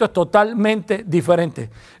pensamiento es totalmente diferente.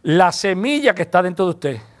 La semilla que está dentro de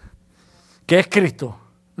usted, que es Cristo,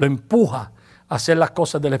 lo empuja a hacer las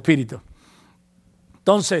cosas del Espíritu.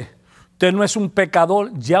 Entonces, usted no es un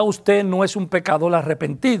pecador, ya usted no es un pecador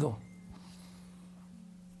arrepentido.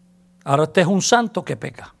 Ahora usted es un santo que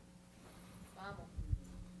peca.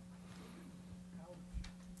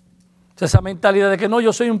 Esa mentalidad de que no,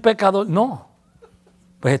 yo soy un pecador, no.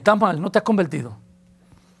 Pues está mal, no te has convertido.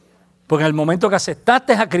 Porque en el momento que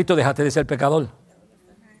aceptaste a Cristo, dejaste de ser pecador.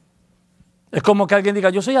 Es como que alguien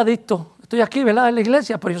diga, yo soy adicto, estoy aquí, ¿verdad? En la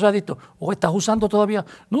iglesia, pero yo soy adicto. ¿O estás usando todavía?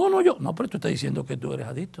 No, yo. No, pero tú estás diciendo que tú eres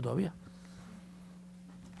adicto todavía.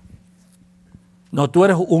 No, tú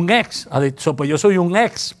eres un ex adicto, pues yo soy un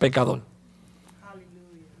ex pecador.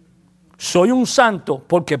 Soy un santo,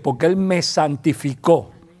 ¿por qué? Porque Él me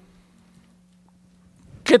santificó.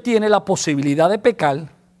 ¿Qué tiene la posibilidad de pecar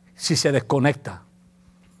si se desconecta?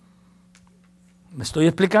 ¿Me estoy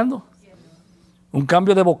explicando? Un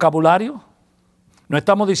cambio de vocabulario. No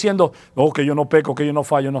estamos diciendo, que yo no peco, que yo no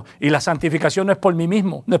fallo, no. Y la santificación no es por mí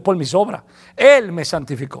mismo, no es por mis obras. Él me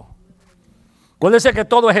santificó. Acuérdese que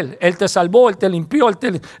todo es Él. Él te salvó, Él te limpió, Él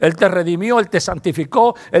te redimió, Él te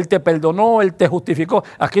santificó, Él te perdonó, Él te justificó.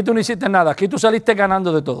 Aquí tú no hiciste nada, aquí tú saliste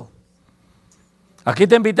ganando de todo. Aquí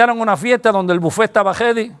te invitaron a una fiesta donde el buffet estaba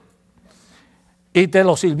ready y te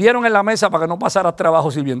lo sirvieron en la mesa para que no pasaras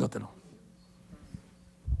trabajo sirviéndotelo.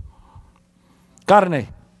 Carne.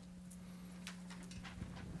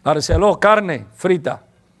 Barceló, carne frita.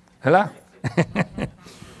 ¿Verdad?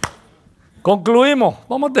 Concluimos.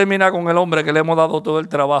 Vamos a terminar con el hombre que le hemos dado todo el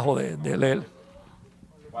trabajo de leer.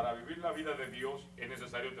 Para vivir la vida de Dios es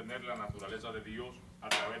necesario tener la naturaleza de Dios a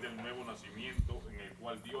través del nuevo nacimiento en el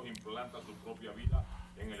cual Dios implanta su propia vida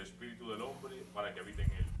en el espíritu del hombre para que habite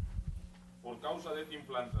en él. Por causa de esta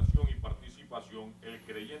implantación y participación, el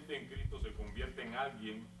creyente en Cristo se convierte en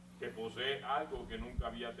alguien que posee algo que nunca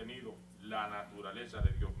había tenido, la naturaleza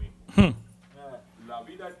de Dios mismo. La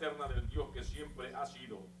vida eterna del Dios que siempre ha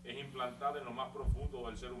sido es implantada en lo más profundo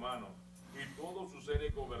del ser humano y todo su ser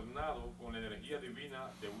es gobernado con la energía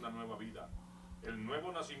divina de una nueva vida. El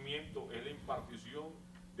nuevo nacimiento es la impartición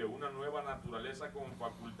de una nueva naturaleza con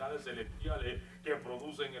facultades celestiales que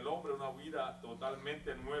produce en el hombre una vida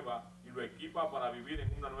totalmente nueva y lo equipa para vivir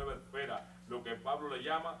en una nueva esfera, lo que Pablo le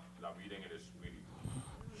llama la vida en el Espíritu.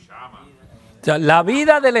 O sea, la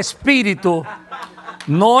vida del Espíritu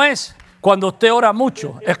no es cuando usted ora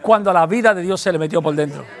mucho, es cuando la vida de Dios se le metió por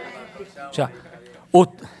dentro. O sea,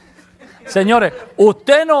 señores,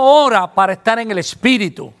 usted no ora para estar en el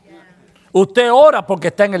Espíritu. Usted ora porque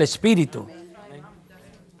está en el Espíritu.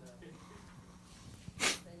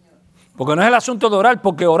 Porque no es el asunto de orar,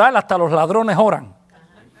 porque orar hasta los ladrones oran.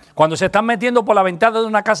 Cuando se están metiendo por la ventana de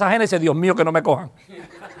una casa ajena, dice, Dios mío, que no me cojan.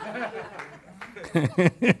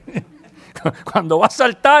 Cuando va a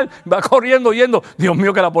saltar, va corriendo, yendo, Dios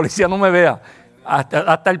mío, que la policía no me vea.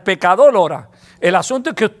 Hasta el pecador ora. El asunto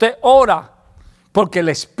es que usted ora porque el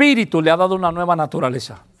Espíritu le ha dado una nueva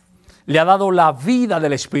naturaleza. Le ha dado la vida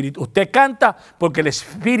del Espíritu. Usted canta porque el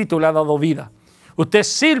Espíritu le ha dado vida. Usted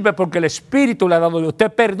sirve porque el Espíritu le ha dado vida.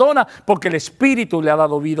 Usted perdona porque el Espíritu le ha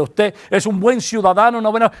dado vida. Usted es un buen ciudadano, una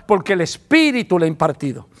buena, porque el Espíritu le ha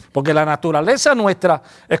impartido. Porque la naturaleza nuestra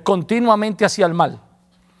es continuamente hacia el mal.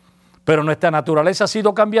 Pero nuestra naturaleza ha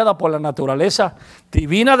sido cambiada por la naturaleza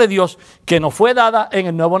divina de Dios que nos fue dada en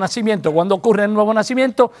el nuevo nacimiento. ¿Cuándo ocurre el nuevo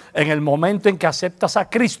nacimiento? En el momento en que aceptas a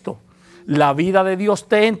Cristo. La vida de Dios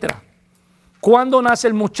te entra. ¿Cuándo nace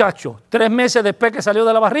el muchacho? 3 meses después que salió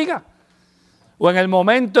de la barriga. O en el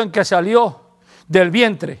momento en que salió del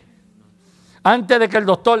vientre, antes de que el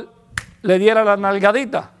doctor le diera la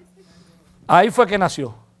nalgadita, ahí fue que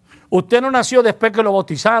nació. Usted no nació después que lo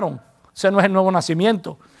bautizaron, ese no es el nuevo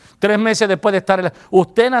nacimiento. 3 meses después de estar,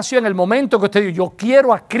 usted nació en el momento que usted dijo, yo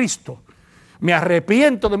quiero a Cristo, me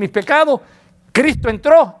arrepiento de mis pecados, Cristo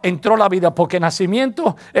entró la vida, porque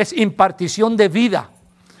nacimiento es impartición de vida.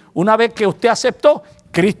 Una vez que usted aceptó,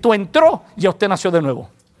 Cristo entró, ya usted nació de nuevo.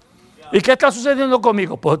 ¿Y qué está sucediendo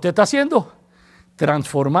conmigo? Pues usted está siendo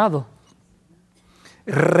transformado,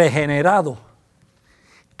 regenerado,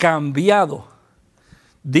 cambiado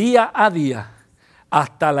día a día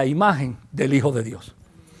hasta la imagen del Hijo de Dios.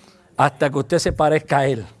 Hasta que usted se parezca a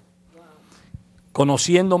Él.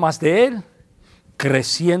 Conociendo más de Él,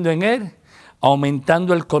 creciendo en Él,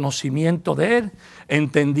 aumentando el conocimiento de Él,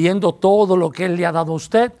 entendiendo todo lo que Él le ha dado a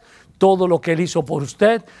usted, todo lo que Él hizo por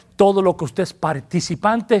usted, todo lo que usted es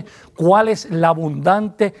participante, cuál es la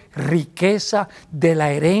abundante riqueza de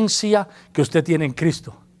la herencia que usted tiene en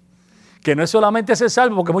Cristo. Que no es solamente ser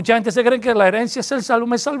salvo, porque mucha gente se cree que la herencia es ser salvo,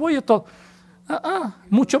 me salvo y esto.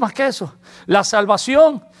 Mucho más que eso. La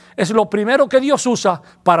salvación es lo primero que Dios usa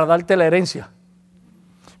para darte la herencia.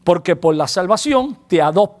 Porque por la salvación te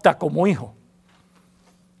adopta como hijo.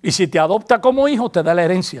 Y si te adopta como hijo, te da la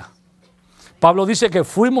herencia. Pablo dice que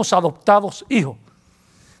fuimos adoptados hijos.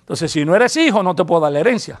 Entonces, si no eres hijo, no te puedo dar la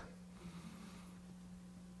herencia.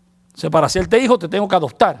 O sea, para hacerte hijo te tengo que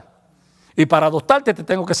adoptar. Y para adoptarte te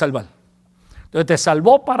tengo que salvar. Entonces te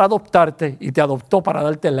salvó para adoptarte y te adoptó para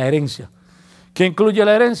darte la herencia. ¿Qué incluye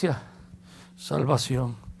la herencia?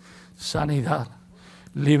 Salvación, sanidad,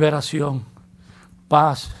 liberación,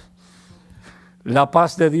 paz. La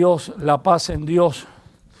paz de Dios, la paz en Dios,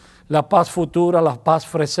 la paz futura, la paz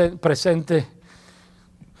presente.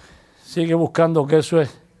 Sigue buscando que eso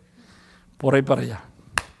es por ahí para allá.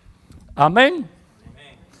 Amén.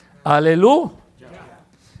 Aleluya.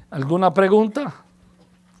 ¿Alguna pregunta?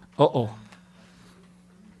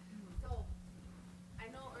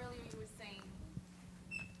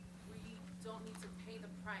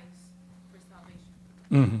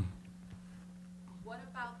 Mm-hmm. What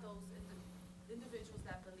about those individuals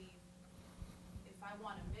that believe if I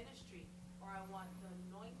want a ministry or I want the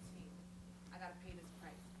anointing, I got to pay this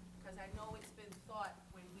price? Because I know it's been thought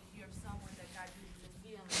when we hear someone that God uses in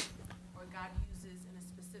healing or God uses in a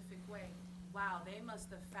specific way, wow, they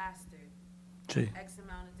must have fasted X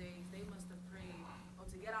amount of days, they must have prayed. Or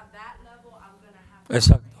to get on that level, I'm going to have to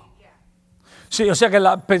Exacto. pray. Yeah. Sí, o sea que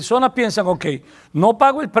las personas piensan, ok, no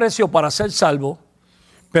pago el precio para ser salvo,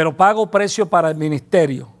 pero pago precio para el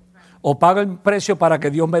ministerio o pago el precio para que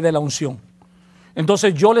Dios me dé la unción.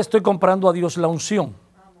 Entonces yo le estoy comprando a Dios la unción.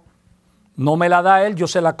 No me la da Él, yo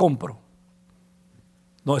se la compro.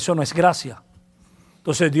 No, eso no es gracia.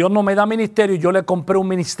 Entonces Dios no me da ministerio, yo le compré un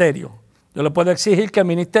ministerio. Yo le puedo exigir que el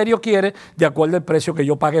ministerio quiere de acuerdo al precio que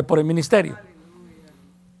yo pagué por el ministerio.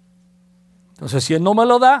 Entonces si Él no me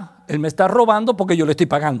lo da, Él me está robando porque yo le estoy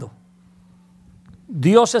pagando.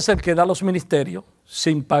 Dios es el que da los ministerios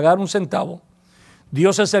sin pagar un centavo.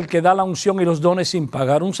 Dios es el que da la unción y los dones sin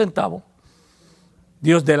pagar un centavo.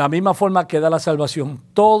 Dios de la misma forma que da la salvación.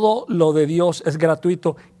 Todo lo de Dios es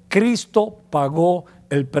gratuito. Cristo pagó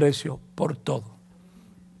el precio por todo.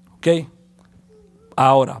 ¿Ok?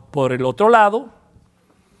 Ahora, por el otro lado,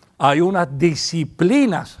 hay unas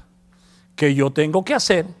disciplinas que yo tengo que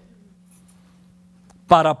hacer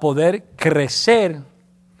para poder crecer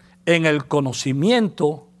en el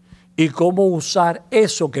conocimiento y cómo usar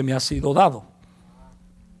eso que me ha sido dado.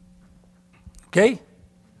 ¿Ok?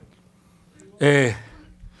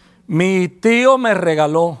 Mi tío me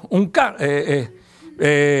regaló un carro.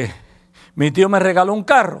 Mi tío me regaló un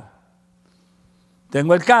carro.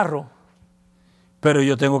 Tengo el carro, pero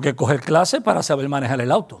yo tengo que coger clases para saber manejar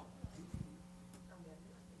el auto.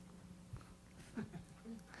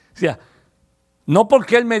 O sea, no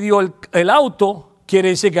porque él me dio el auto quiere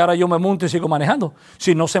decir que ahora yo me monto y sigo manejando,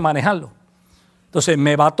 si no sé manejarlo. Entonces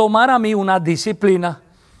me va a tomar a mí una disciplina,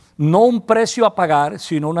 no un precio a pagar,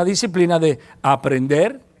 sino una disciplina de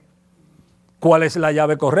aprender cuál es la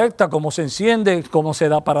llave correcta, cómo se enciende, cómo se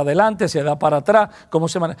da para adelante, se da para atrás, cómo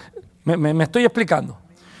se maneja. Me estoy explicando.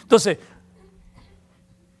 Entonces,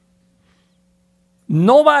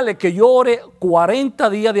 no vale que yo ore 40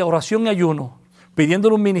 días de oración y ayuno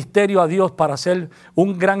pidiéndole un ministerio a Dios para ser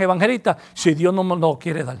un gran evangelista si Dios no me lo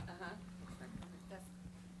quiere dar.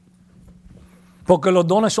 Porque los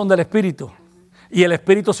dones son del Espíritu y el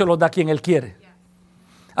Espíritu se los da a quien Él quiere.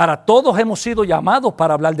 Ahora, todos hemos sido llamados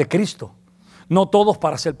para hablar de Cristo, no todos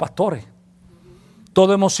para ser pastores.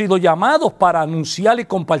 Todos hemos sido llamados para anunciar y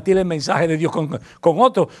compartir el mensaje de Dios con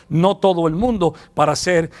otros, no todo el mundo para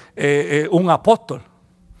ser un apóstol.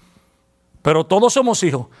 Pero todos somos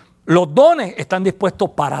hijos. Los dones están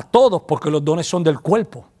dispuestos para todos porque los dones son del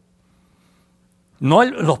cuerpo. No,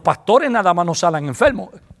 los pastores nada más no salen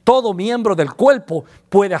enfermos. Todo miembro del cuerpo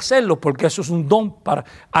puede hacerlo porque eso es un don para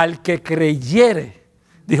al que creyere,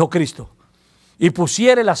 dijo Cristo, y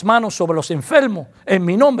pusiere las manos sobre los enfermos, en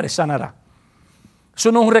mi nombre sanará.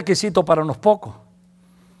 Eso no es un requisito para unos pocos.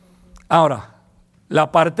 Ahora,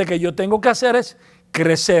 la parte que yo tengo que hacer es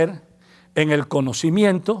crecer en el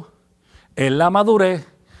conocimiento, en la madurez,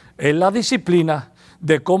 en la disciplina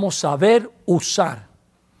de cómo saber usar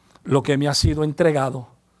lo que me ha sido entregado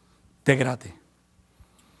de gratis.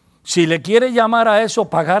 Si le quiere llamar a eso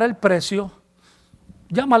pagar el precio,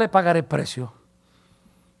 llámale pagar el precio.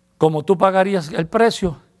 Como tú pagarías el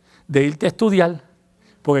precio de irte a estudiar,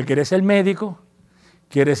 porque quieres ser médico,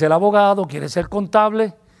 quieres ser abogado, quieres ser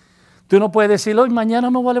contable. Tú no puedes decir, hoy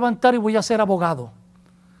mañana me voy a levantar y voy a ser abogado.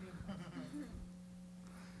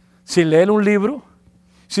 Sin leer un libro,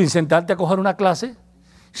 sin sentarte a coger una clase,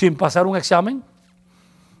 sin pasar un examen.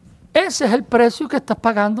 Ese es el precio que estás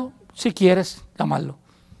pagando, si quieres llamarlo.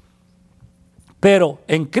 Pero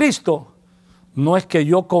en Cristo no es que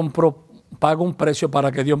yo pago un precio para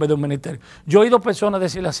que Dios me dé un ministerio. Yo he oído personas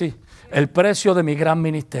decirle así, el precio de mi gran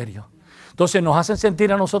ministerio. Entonces nos hacen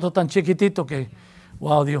sentir a nosotros tan chiquititos que,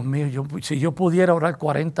 wow, Dios mío, si yo pudiera orar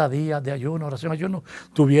 40 días de ayuno, oración, ayuno,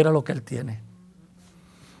 tuviera lo que Él tiene.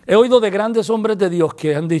 He oído de grandes hombres de Dios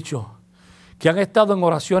que han dicho que han estado en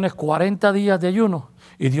oraciones 40 días de ayuno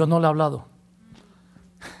y Dios no le ha hablado.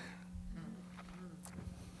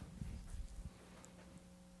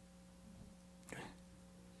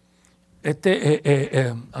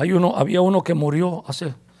 Había uno que murió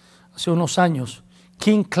hace unos años,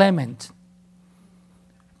 King Clement.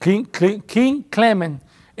 King Clement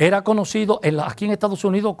era conocido aquí en Estados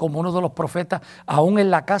Unidos como uno de los profetas, aún en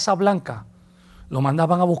la Casa Blanca lo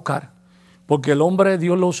mandaban a buscar, porque el hombre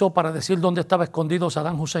Dios lo usó para decir dónde estaba escondido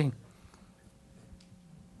Saddam Hussein.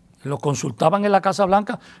 Lo consultaban en la Casa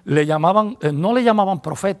Blanca, no le llamaban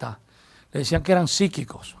profeta, le decían que eran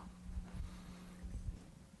psíquicos.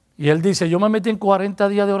 Y él dice, yo me metí en 40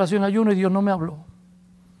 días de oración y ayuno y Dios no me habló.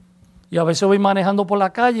 Y a veces voy manejando por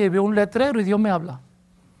la calle y veo un letrero y Dios me habla.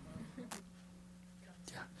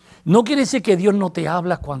 No quiere decir que Dios no te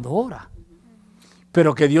habla cuando oras,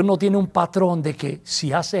 pero que Dios no tiene un patrón de que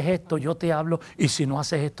si haces esto yo te hablo y si no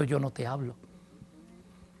haces esto yo no te hablo.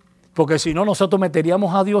 Porque si no nosotros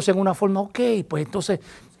meteríamos a Dios en una forma, ok, pues entonces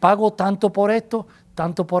pago tanto por esto,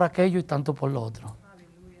 tanto por aquello y tanto por lo otro.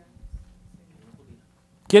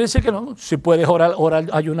 Quiere decir que no, si puedes orar,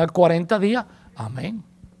 ayunar 40 días, amén.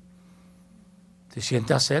 Si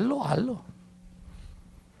sientes hacerlo, hazlo.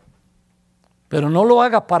 Pero no lo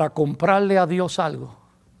hagas para comprarle a Dios algo.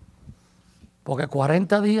 Porque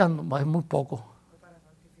 40 días es muy poco.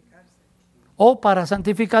 O para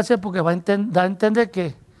santificarse porque da a entender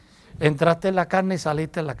que entraste en la carne y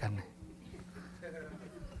saliste en la carne.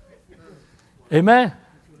 Amén.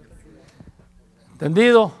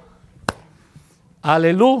 ¿Entendido?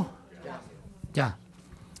 Aleluya. Ya.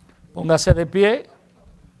 Póngase de pie.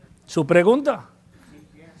 ¿Su pregunta?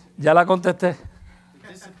 Ya la contesté.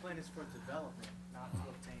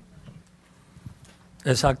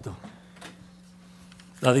 Exacto.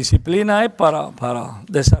 La disciplina es para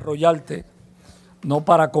desarrollarte, no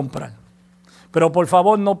para comprar. Pero por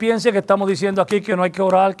favor, no piense que estamos diciendo aquí que no hay que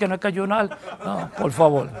orar, que no hay que ayunar. No, por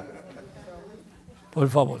favor. Por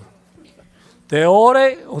favor. Usted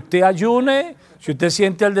ore, usted ayune. Si usted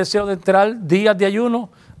siente el deseo de entrar días de ayuno,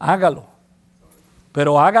 hágalo.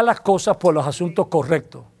 Pero haga las cosas por los asuntos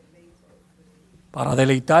correctos. Para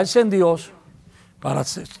deleitarse en Dios, para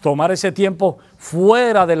tomar ese tiempo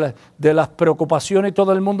fuera de las preocupaciones y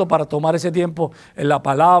todo el mundo, para tomar ese tiempo en la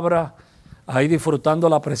palabra, ahí disfrutando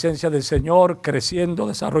la presencia del Señor, creciendo,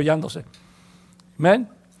 desarrollándose. ¿Amén?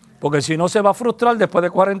 Porque si no se va a frustrar después de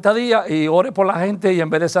 40 días y ore por la gente y en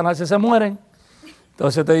vez de sanarse se mueren.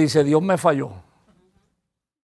 Entonces te dice, Dios me falló.